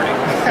stolen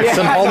property.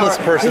 Some homeless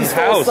person's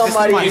house. You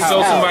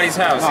stole somebody's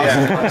house,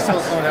 yeah. I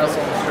stole someone else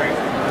on the street.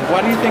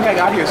 Why do you think I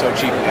got here so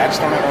cheaply? I just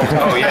don't know.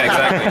 Oh yeah,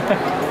 exactly.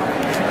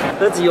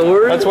 That's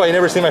yours? That's why you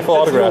never see my full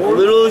autograph.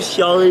 Little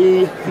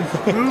Shelly.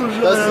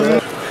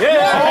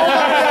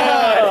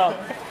 Yeah!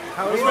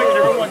 Let's make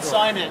everyone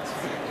sign it.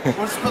 We'll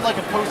just put like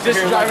a poster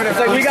here. It's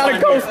like, we got a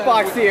ghost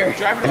box here.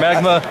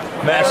 Magma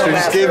Master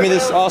just gave me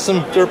this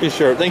awesome derpy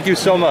shirt. Thank you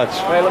so much.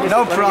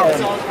 No problem.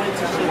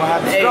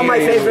 It's from my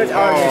favorite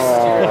artist.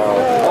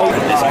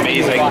 It's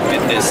amazing.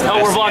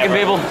 Oh, we're vlogging,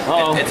 people.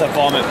 Uh-oh. It's a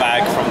vomit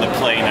bag from the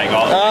plane I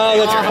got. Oh,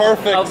 that's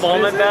perfect. A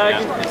vomit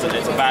bag? Yeah,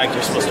 it's a bag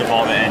you're supposed to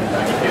vomit in.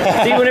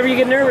 See, whenever you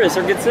get nervous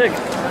or get sick.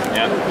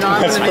 Yeah.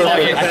 That's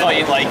I thought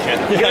you'd like it.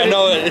 Yeah,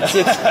 no, it's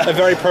a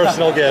very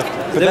personal gift.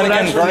 But then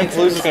again, Burning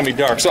Blues is going to be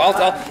dark. So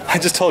I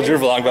just told your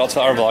vlog, but I'll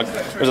tell our vlog.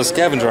 There's a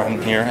scavenger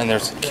hunt here, and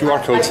there's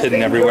QR codes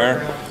hidden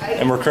everywhere.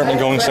 And we're currently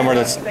going somewhere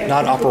that's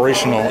not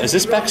operational. Is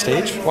this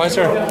backstage? Why is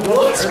there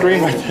a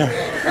screen right there?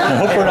 I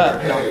hope we're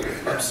not.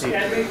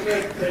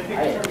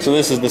 So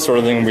this is the sort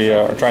of thing we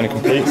are trying to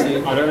complete.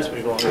 Right.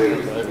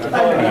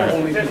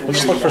 We'll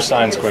just look for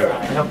signs quick.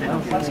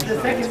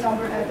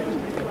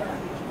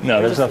 No,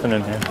 there's nothing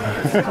in here.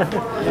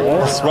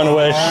 Let's run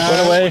away,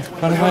 run away,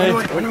 run away,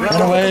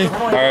 run away.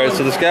 Alright,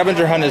 so the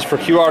scavenger hunt is for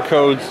QR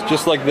codes,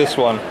 just like this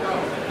one.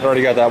 I've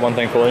already got that one,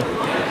 thankfully.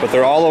 But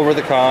they're all over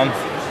the con.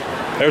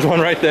 There's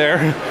one right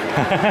there.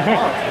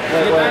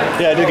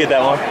 Yeah, I did get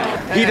that one.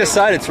 He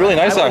decided it's really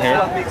nice out here.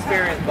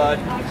 Experience, bud.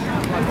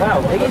 Wow,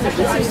 this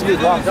seems to be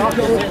locked off.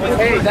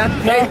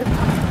 Hey,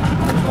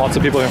 Lots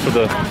of people here for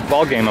the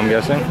ball game, I'm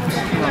guessing.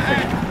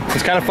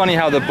 It's kind of funny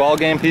how the ball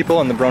game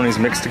people and the Bronies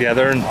mix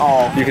together, and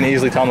you can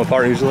easily tell them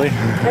apart usually.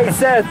 Hey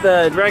Seth,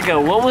 Draco,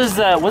 what was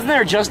wasn't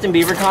there a Justin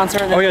Bieber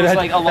concert? Oh yeah,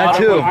 that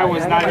too. I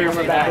was not here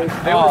for that.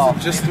 There was a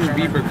Justin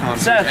Bieber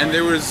concert, Seth. and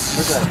there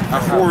was a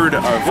horde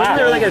of Wasn't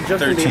there like a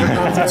Justin 13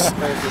 Bieber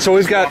concert? So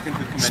we've got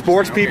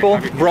sports people,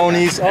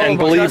 Bronies, and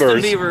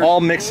believers all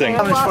mixing.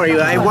 For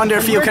you, I wonder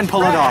if you can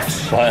pull it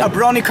off. What? A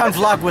BronyCon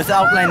vlog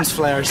without lens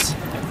flares.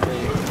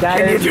 That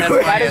is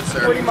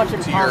pretty much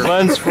impossible.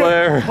 Lens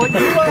flare.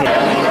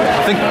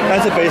 I think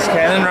that's a base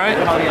cannon, right?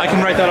 I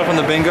can write that up on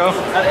the bingo.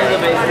 That is a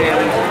base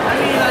cannon.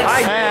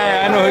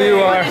 Hey, I know who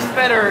you are. It's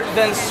better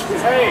than...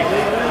 Hey!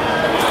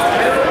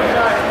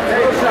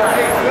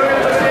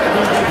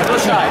 Go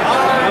shy.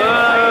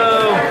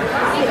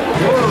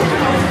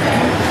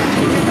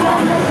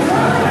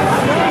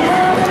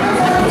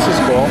 This is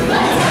cool.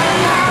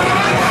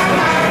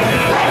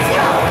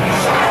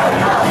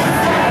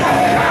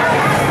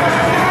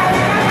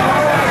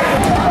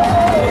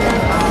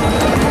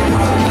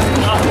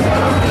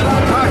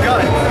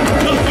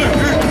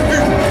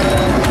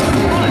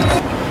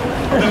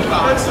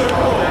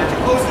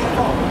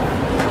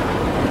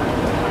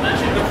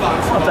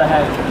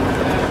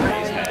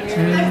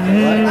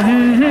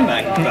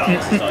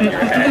 bounces on your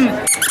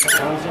head.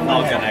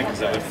 Not gonna,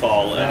 because it would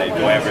fall and it'd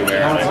go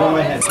everywhere. Go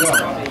ahead.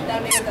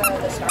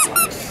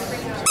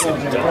 No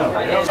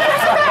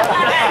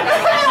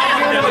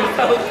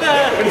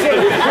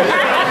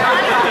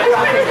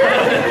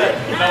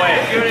way.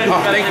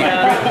 Oh, thank you.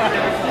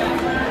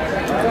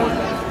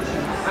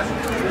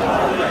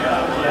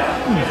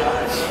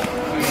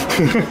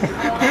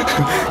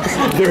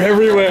 They're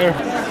everywhere.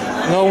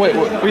 No, wait.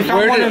 We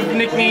found one of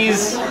Nick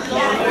Nee's.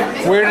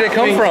 Where did it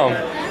come from?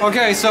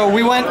 Okay, so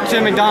we went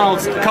to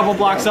McDonald's a couple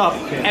blocks up,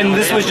 and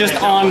this was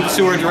just on the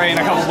sewer drain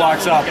a couple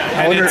blocks up.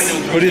 I wonder,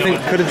 who do you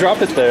think could have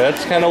dropped it there?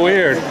 That's kind of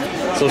weird.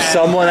 So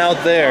someone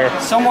out there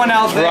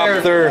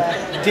dropped their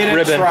didn't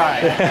ribbon.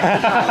 Try.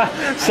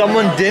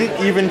 Someone didn't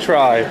even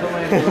try.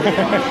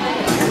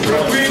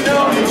 We've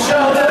known each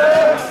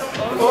other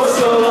for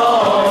so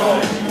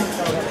long.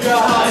 Your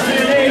heart's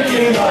been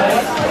aching, but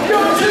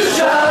you're too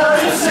shy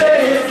to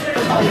say it.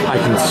 I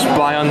can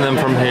spy on them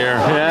from here.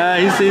 Yeah,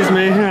 he sees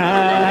me.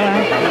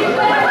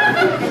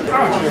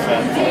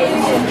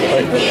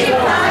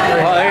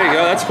 Oh, there you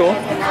go. That's cool.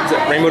 Is it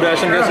Rainbow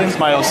Dash, I'm guessing? It's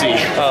my OC.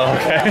 Oh,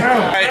 okay.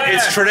 Right,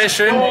 it's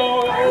tradition.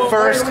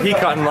 First, he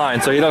cut in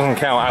line, so he doesn't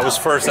count. I was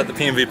first at the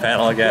PMV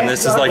panel again.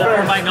 This is like,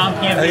 I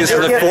think it's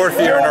for the 4th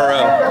year in a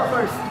row.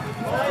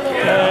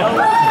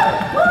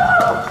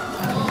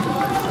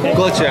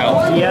 Glitch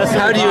out. Yes,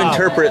 how do you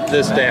interpret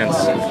this dance?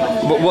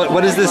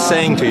 What is this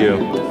saying to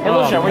you?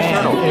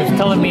 It's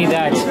telling me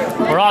that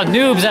we're all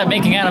noobs at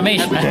making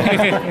animation. Son?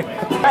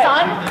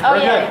 Oh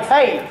yeah.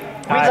 Hey,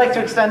 we'd like to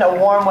extend a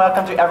warm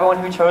welcome to everyone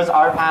who chose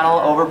our panel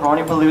over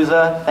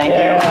BronyPalooza. Thank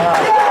you.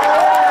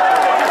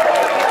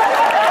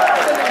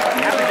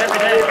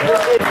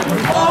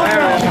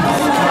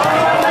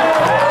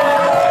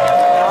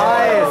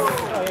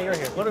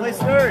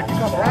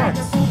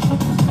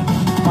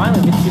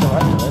 Finally, we get to see the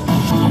rest of it.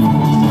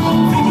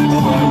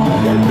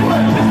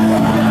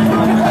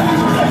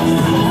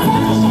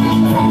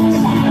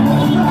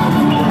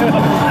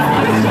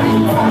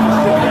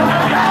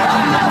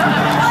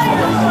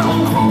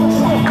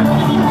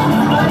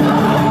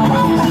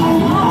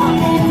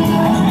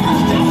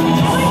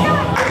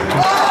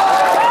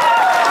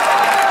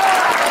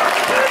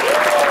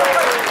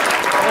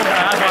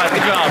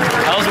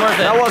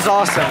 That was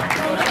awesome.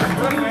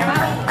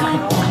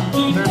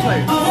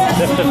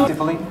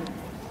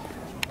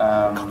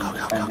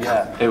 And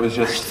yeah, it was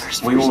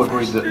just, we all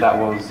agreed that that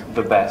was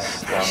the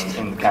best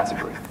in the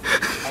category.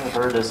 I've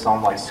heard this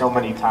song like so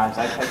many times.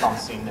 I kept on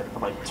singing it for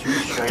like 2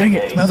 straight Dang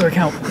days. it, another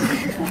account.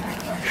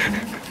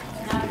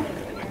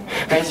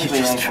 Basically,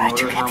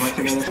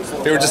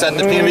 They were just at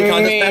the PMV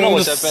contest panel,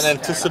 which I've been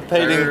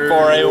anticipating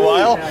for a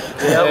while.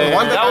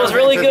 That was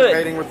really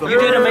good. You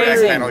did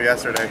amazing. Panel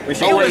yesterday. We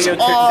should go to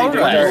all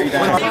right.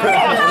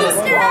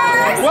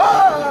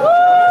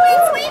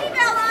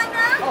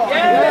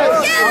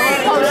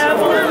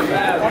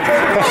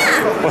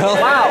 Well,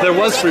 there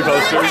was free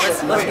posters. This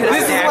is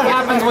what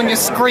happens when you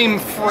scream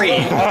free.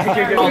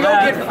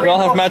 We all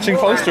have matching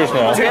posters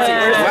now.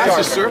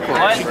 Let's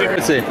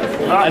see.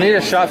 I need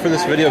a shot for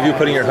this video of you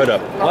putting your hood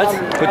up. What?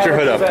 Put your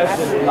hood up.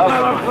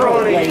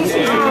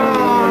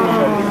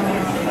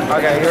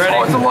 Okay, you ready?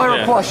 Oh, it's a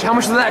lawyer plush. How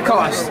much does that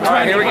cost? All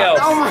right, here we go.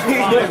 Oh my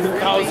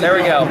God. There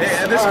we go.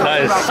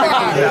 Nice.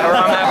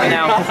 I'm happy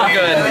now. I'm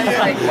good.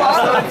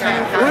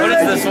 What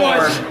is this for?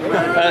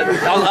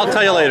 I'll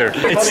tell you later.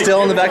 It's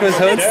still in the back of his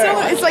hood?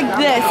 It's like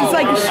this. It's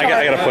like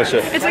I gotta push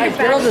it. It's like a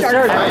bad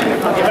start.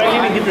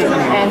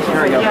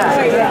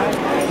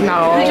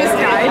 No. He just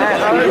died.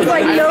 It's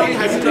like, no,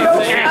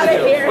 out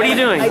of here. What are you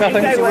doing?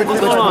 Nothing.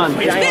 What's going on?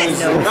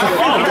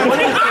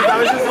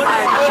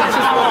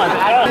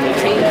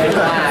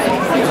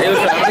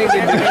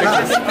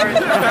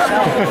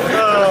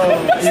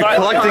 You're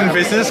collecting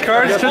business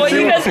cards? Well,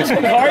 you guys have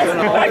some cards?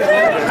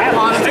 I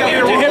honestly gave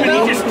it to him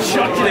and he just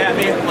chucked it at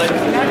me.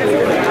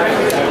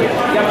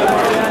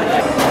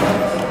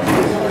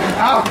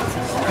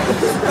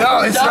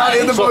 No, it's not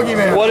in the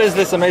Pokemon. What is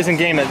this amazing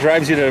game that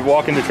drives you to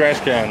walk into trash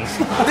cans?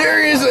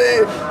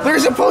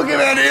 There's a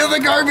Pokemon in the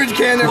garbage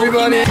can,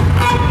 everybody.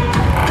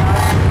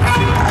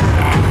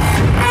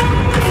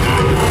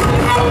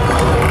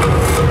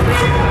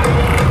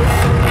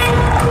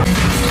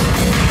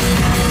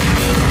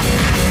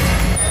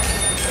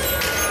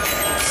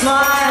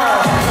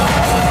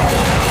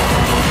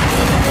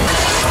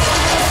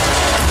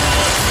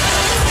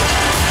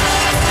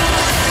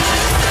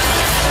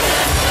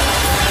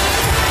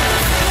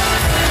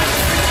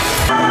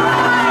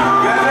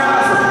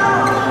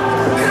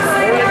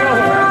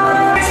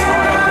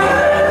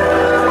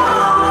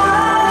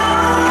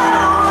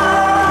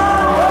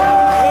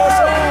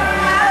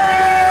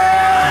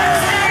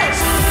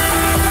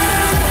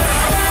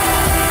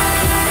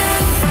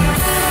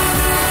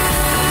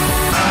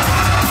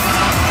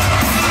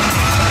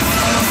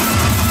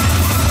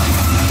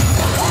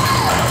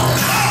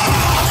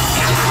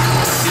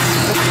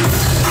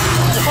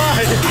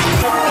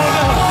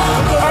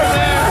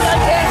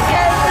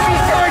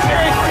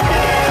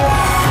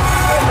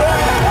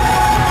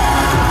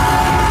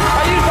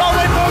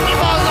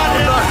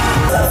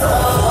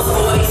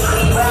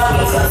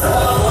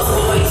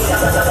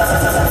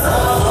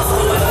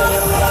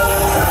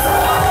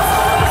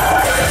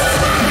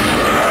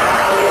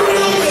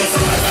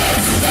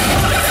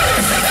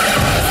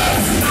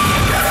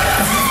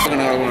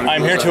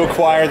 here to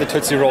acquire the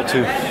Tootsie Roll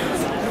too.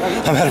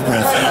 I'm out of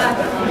breath.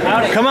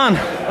 Howdy. Come on.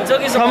 What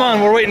took you so Come long?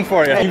 on, we're waiting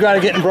for you. You gotta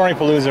get in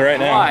BronyPalooza right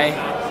now. Why?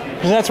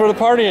 Because that's where the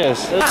party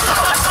is.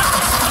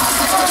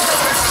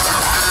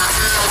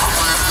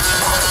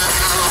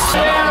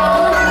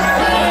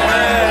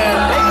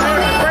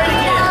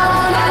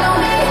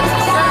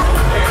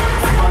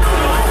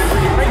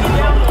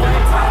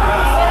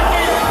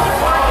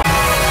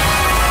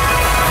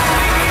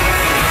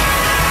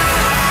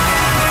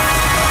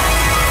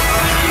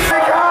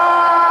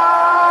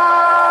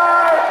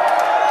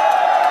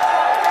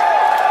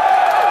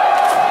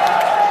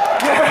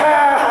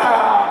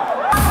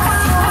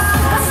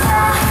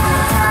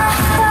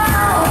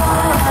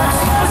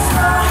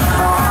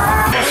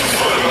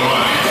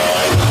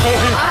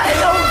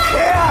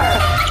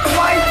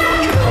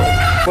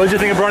 What did you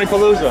think of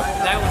BronyPalooza?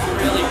 That was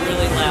really,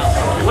 really loud.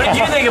 What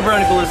did you think of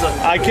BronyPalooza?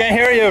 I can't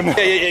hear you.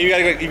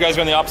 Yeah, you guys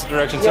go in the opposite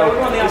direction. Yeah,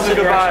 we're going the opposite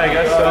direction. Goodbye, I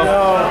guess. So.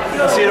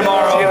 I'll see you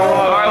tomorrow.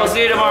 All right, we'll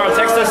see you tomorrow.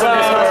 Text us on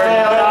Discord.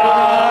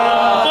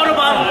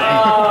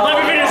 Photobomb.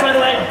 Love your videos, by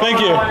the way. Thank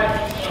you.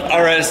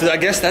 All right, so I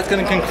guess that's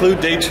going to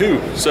conclude day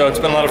 2. So it's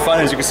been a lot of fun.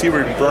 As you can see,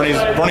 we're at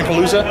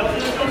BronyPalooza.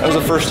 That was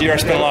the first year I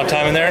spent a lot of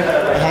time in there.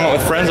 I hung out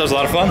with friends. That was a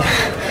lot of fun.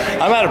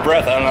 I'm out of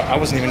breath. I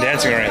wasn't even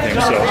dancing or anything.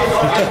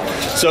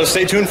 So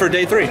stay tuned for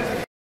day 3.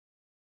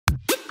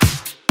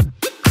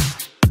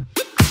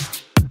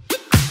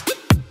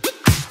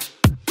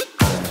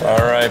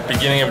 All right,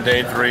 beginning of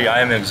day 3. I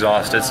am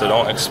exhausted, so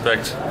don't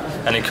expect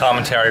any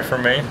commentary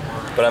from me.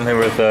 But I'm here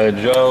with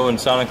Joe and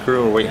Sonic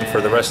Crew. We're waiting for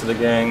the rest of the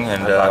gang,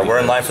 and we're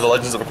in line for the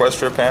Legends of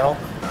Equestria panel.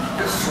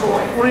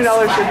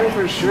 $20 shipping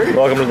for a shirt?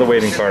 Welcome to the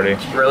waiting party.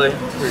 Really?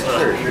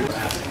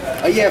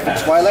 Yeah, for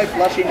Twilight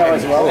Flushing now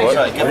as well. What is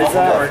that?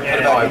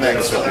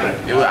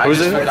 Who's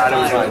it?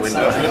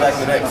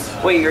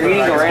 Wait, you're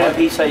eating a random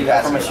pizza you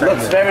got from a shirt.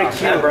 Looks very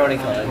cute. At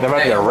BronyCon. There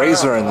might be a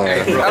razor in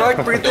there. I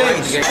like 3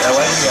 things.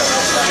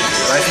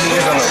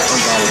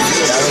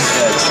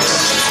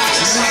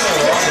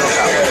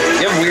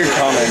 You have weird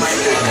comments.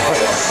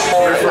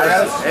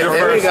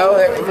 There we go.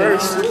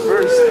 First.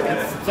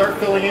 Start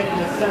filling in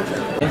the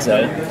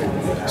center.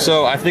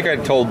 So I think I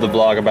told the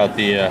vlog about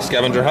the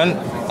scavenger hunt.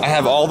 I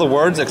have all the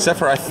words except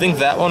for I think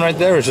that one right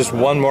there is just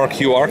one more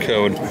QR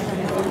code.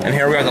 And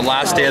here we are the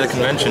last day of the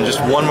convention, just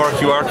one more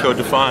QR code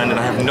to find, and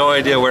I have no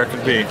idea where it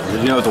could be.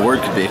 You know what the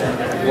word could be?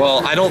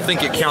 Well, I don't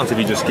think it counts if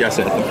you just guess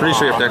it. I'm pretty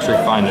sure you have to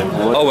actually find it.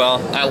 Oh well,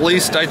 at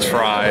least I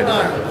tried.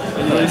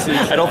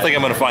 I don't think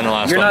I'm going to find the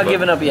last one. You're not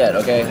giving up yet,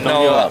 okay?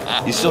 No,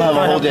 you still have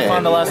a whole day.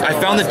 I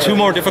found the 2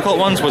 more difficult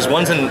ones.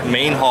 One's in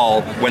main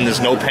hall when there's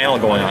no panel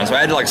going on, so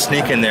I had to like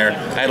sneak in there.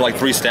 I had like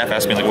 3 staff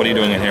ask me like, "What are you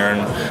doing in here?"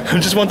 And I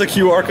just want the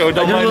QR code.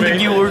 Don't mind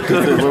me. Where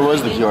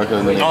was the QR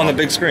code? On the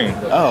big screen.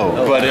 Oh.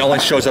 But it only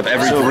shows up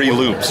every 3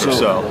 loops or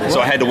so.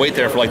 So I had to wait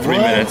there for like 3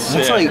 minutes.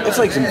 It's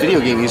like some video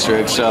game Easter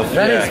egg stuff.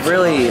 That's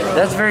very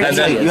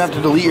easy. You have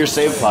to delete your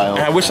save file.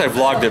 And I wish I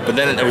vlogged it, but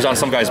then it was on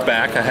some guy's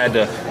back. I had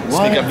to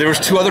sneak up. There was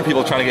 2 other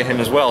people trying to get him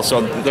as well,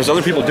 so there's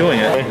other people doing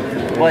it.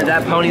 What,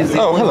 that pony's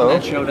the only one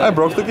that showed up? I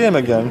broke the game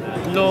again.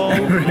 No.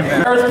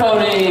 Earth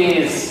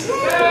ponies!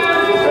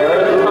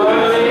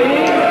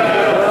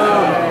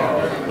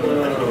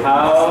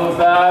 How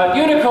about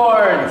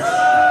unicorns?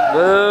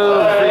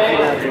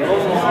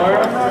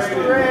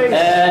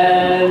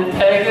 And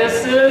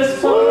Pegasus.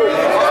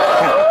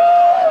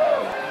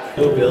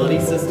 Mobility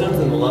systems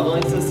and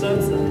leveling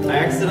systems, I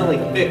accidentally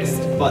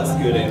fixed butt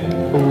scooting.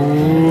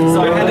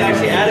 So I had to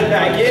actually add it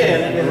back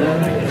in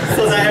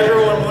so that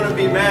everyone wouldn't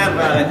be mad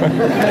about it.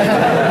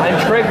 I'm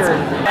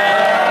triggered.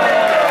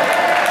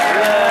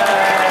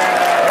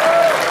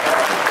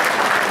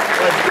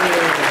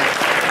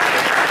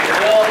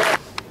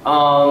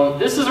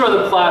 This is where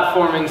the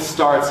platforming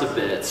starts a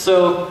bit.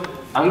 So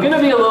I'm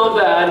gonna be a little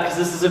bad because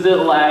this is a bit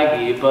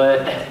laggy,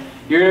 but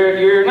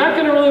you're not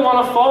gonna really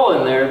want to fall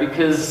in there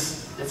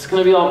because it's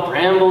gonna be all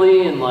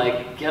brambly and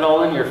like get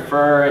all in your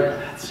fur, and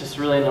it's just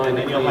really annoying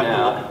to clean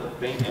out.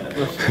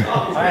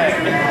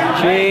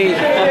 Cheat.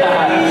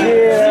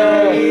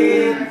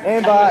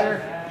 And bot.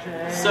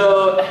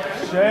 So.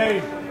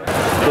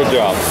 Good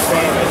job.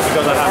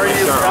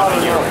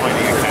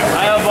 I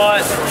have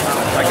bought.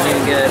 I can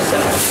even get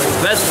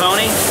best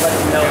pony.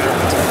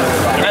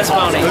 Best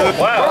pony.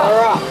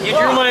 Wow. You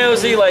drew my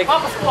OZ like how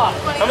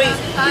many?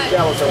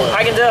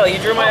 I can tell you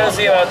drew my OZ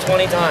about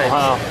 20 times.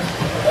 Wow.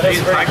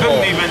 I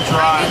couldn't even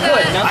try.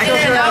 Good. Now throw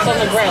your ass on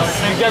the ground.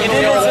 You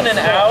did this in an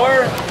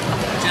hour?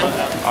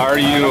 Are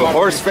you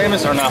horse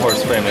famous or not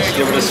horse famous?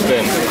 Give it a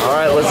spin. All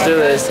right, let's do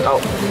this. Oh,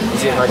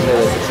 let's see if I can do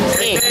this.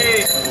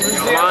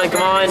 Come on,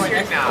 come on.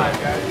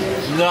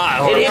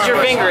 Not It hit your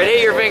finger. It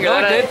hit your finger. No,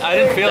 I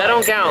didn't feel it. That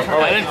don't count.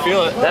 I didn't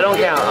feel it. That don't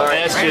count. All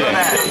right. That's cheating.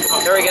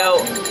 Here we go.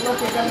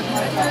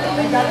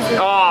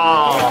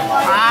 Oh.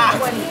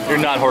 You're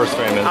not horse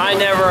famous. I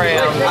never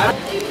am.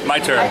 My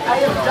turn.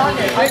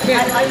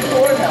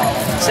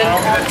 Sit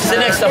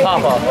next to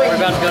Papa. We're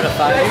about to go to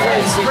 5.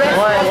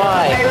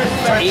 Why?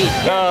 To eat.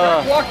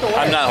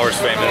 I'm not horse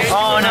famous.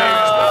 Oh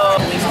no.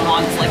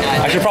 wants like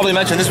I should probably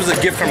mention this was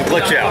a gift from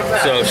Glitch Out,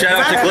 so shout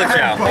out to Glitch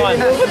Out.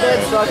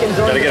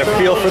 Gotta get a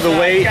feel for the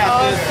weight.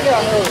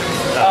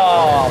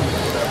 Oh.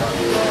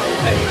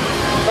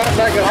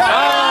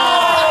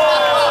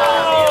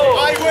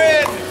 I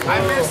win! I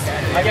missed.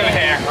 I give a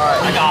hair.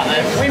 I got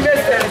this. We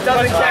missed it. It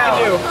doesn't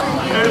count.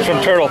 It's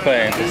from Turtle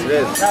Pain. It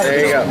is.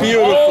 There you go.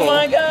 Beautiful. Oh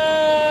my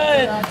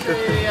god!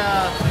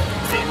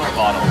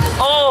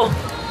 Oh!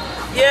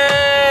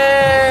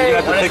 Yay! You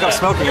have to pick up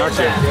smoking, aren't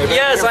you?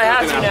 Yes, I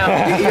have to now.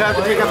 You have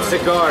to pick up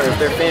cigars if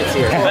they're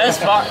fancier.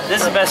 This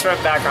is the best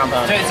background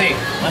pony.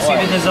 Let's see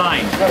the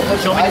design.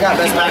 Show me I got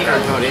best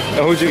background, Tony.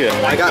 Oh, who'd you get?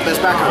 I got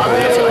best background, Tony.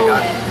 That's what I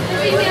got.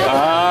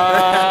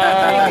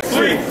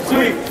 Sweet.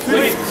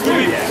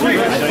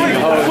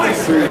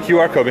 The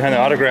QR code behind the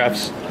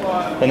autographs,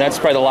 and that's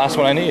probably the last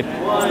one I need.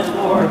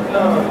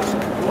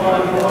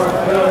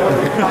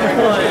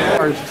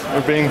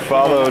 We're being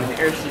followed.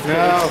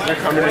 No, they're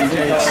coming in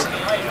tanks.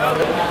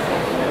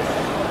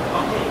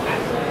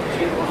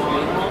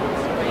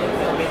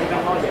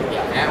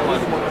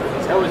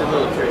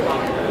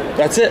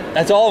 That's it.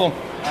 That's all of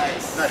them.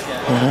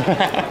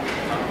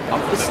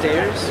 Up the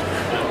stairs.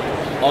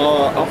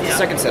 Up the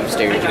second set of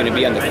stairs. You're going to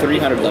be on the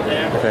 300 level.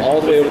 Okay. All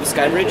the way over the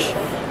sky bridge.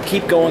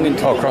 Keep going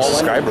until across the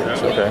sky bridge.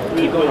 Okay.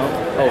 Keep going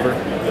over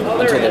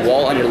until the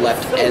wall on your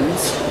left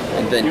ends,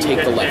 and then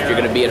take the left. You're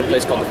going to be at a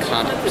place called the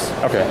Conops.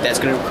 Okay. That's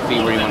going to be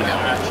where you want to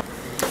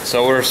go.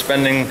 So we're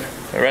spending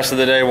the rest of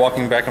the day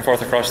walking back and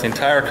forth across the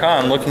entire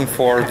con looking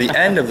for the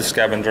end of the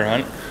scavenger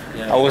hunt.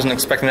 I wasn't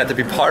expecting that to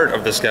be part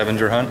of the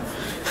scavenger hunt.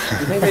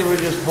 You think they would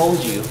just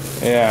hold you?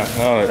 Yeah,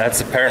 no,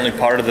 that's apparently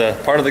part of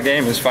the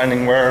game is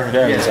finding where it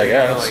ends, I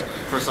guess.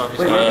 First off,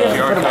 put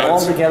them all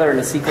together in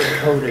a secret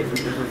code that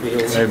you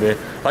reveal. Maybe.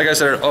 Like I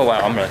said, oh wow,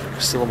 I'm gonna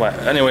still buy.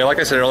 Anyway, like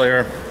I said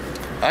earlier,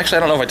 actually I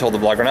don't know if I told the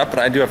vlog or not, but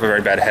I do have a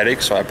very bad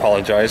headache, so I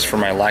apologize for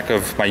my lack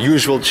of my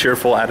usual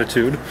cheerful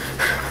attitude.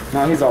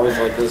 No, he's always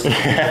like this.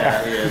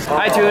 Yeah, he is.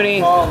 Hi,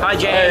 Toonie. Hi,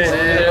 James.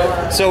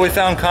 Hey. So we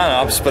found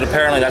Conops, but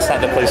apparently that's not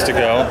the place to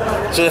go.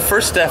 So the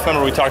first staff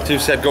member we talked to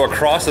said go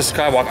across the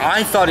skywalk.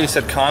 I thought he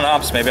said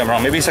Conops. Maybe I'm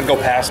wrong. Maybe he said go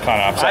past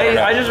Conops.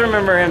 I just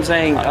remember him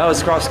saying, oh,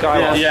 it's across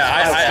skywalk. Yeah,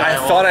 I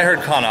thought I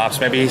heard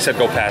Conops. Maybe he said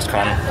go past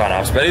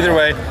Conops. But either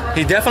way,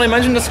 he definitely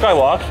mentioned the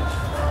skywalk.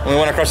 We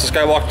went across the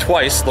skywalk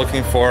twice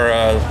looking for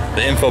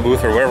the info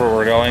booth or wherever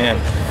we're going, and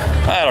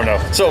I don't know.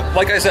 So,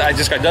 like I said, I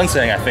just got done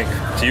saying, I think,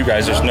 to you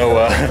guys, there's no,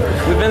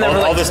 we've been there for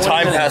all this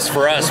time passed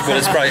for us, but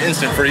it's probably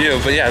instant for you.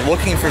 But yeah,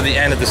 looking for the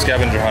end of the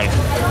scavenger hunt,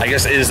 I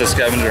guess is the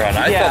scavenger hunt.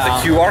 I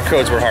thought the QR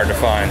codes were hard to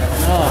find,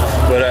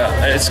 but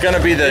it's going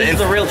to be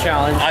the real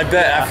challenge. I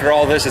bet after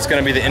all this, it's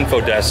going to be the info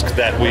desk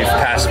that we've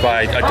passed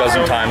by a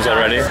dozen times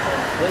already.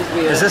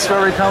 Is this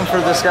where we come for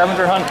the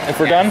scavenger hunt if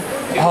we're done?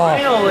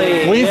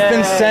 Finally! We've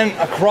been sent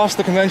across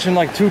the convention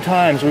like 2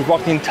 times. We've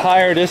walked the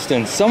entire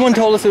distance. Someone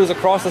told us it was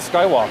across the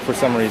skywalk for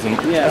some reason.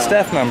 Yeah. A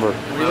staff member.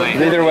 Really?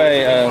 Either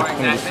way, let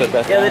me just set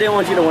that they didn't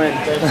want you to win.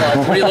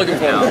 What are you looking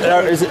for?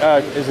 Is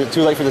it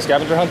too late for the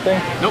scavenger hunt thing?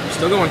 Nope,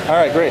 still going. All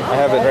right, great. I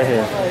have it right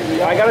here.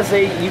 I gotta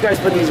say, you guys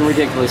put these in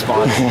ridiculous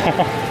spots.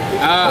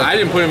 I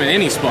didn't put them in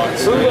any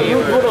spots. Who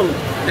put them?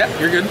 Yeah,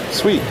 you're good.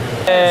 Sweet.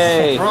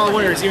 Hey. For all the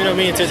winners, even though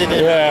me and Susie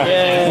did.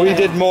 Yeah. We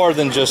did more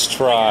than just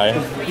try.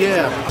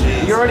 Yeah.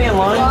 You're already in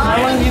line? How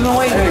long have you been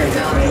waiting here?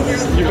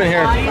 You've been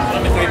here.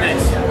 3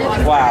 minutes.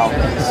 Wow.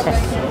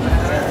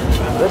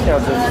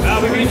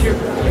 We meet you.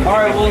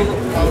 Alright, well.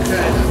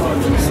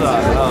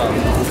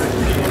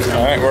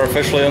 Alright, we're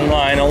officially in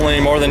line. Only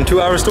more than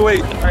 2 hours to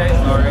wait.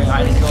 Alright,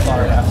 I need to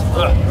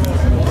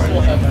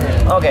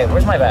go Okay,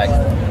 where's my bag?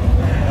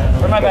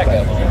 Where'd my bag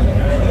go?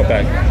 What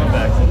bag?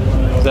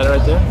 Is that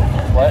right there?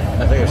 What?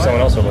 I think there's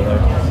someone else over there.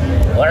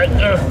 What?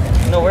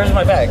 No, where's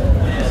my bag?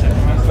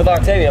 For the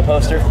Octavia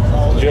poster.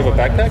 Did you have a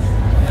backpack?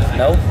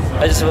 No.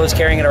 I just was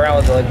carrying it around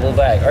with the little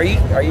bag. Are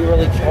you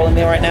really trolling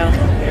me right now?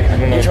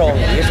 You're trolling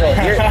me.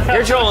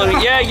 You're trolling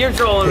me. Yeah, you're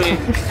trolling me.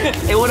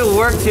 It would have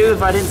worked too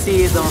if I didn't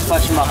see the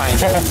reflection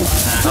behind it.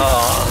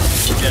 Oh,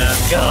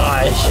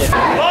 gosh.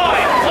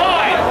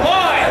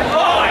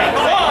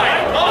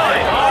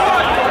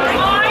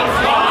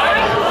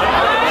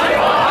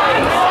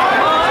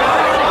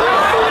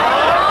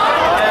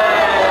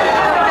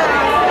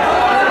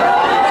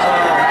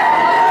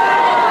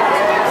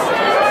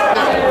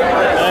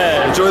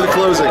 Enjoy the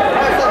closing. We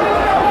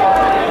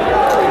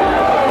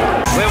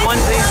have one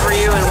thing for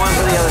you and one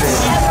for the other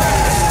dude.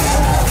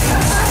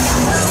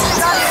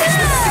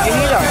 You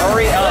need to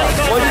hurry up.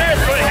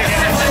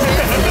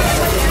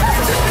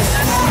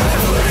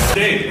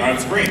 Dave, on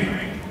screen.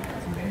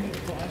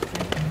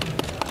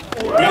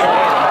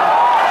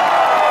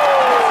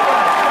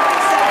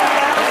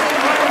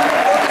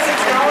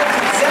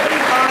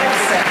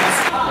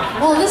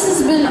 Well, this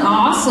has been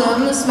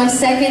awesome. This is my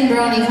second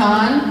BronyCon,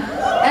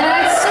 and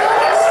I still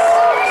had so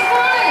much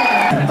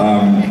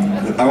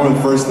fun. I want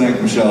to first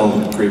thank Michelle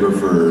Kraber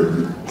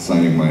for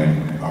signing my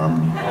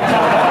arm.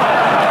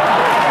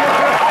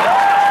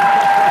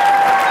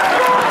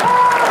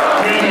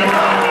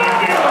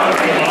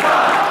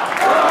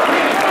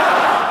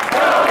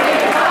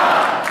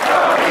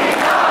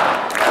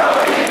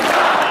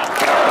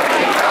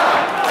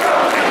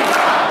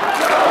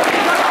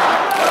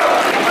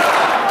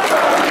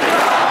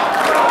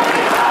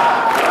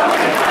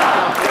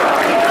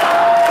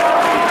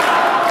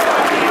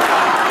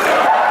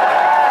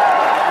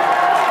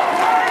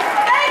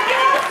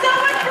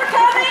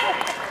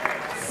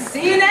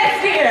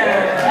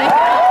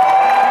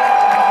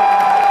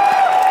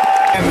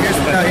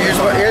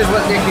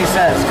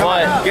 says. Come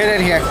on, get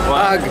in here.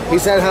 Hug. He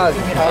said hug.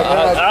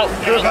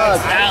 Group hug.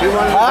 You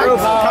want a group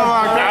hug? Come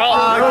on,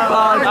 group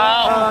hug.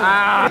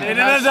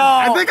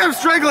 I think I'm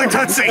struggling,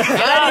 Tootsie.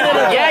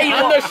 Yeah,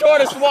 you're the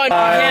shortest one. You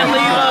can't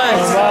leave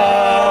us.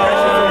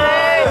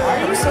 Are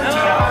you so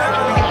tired?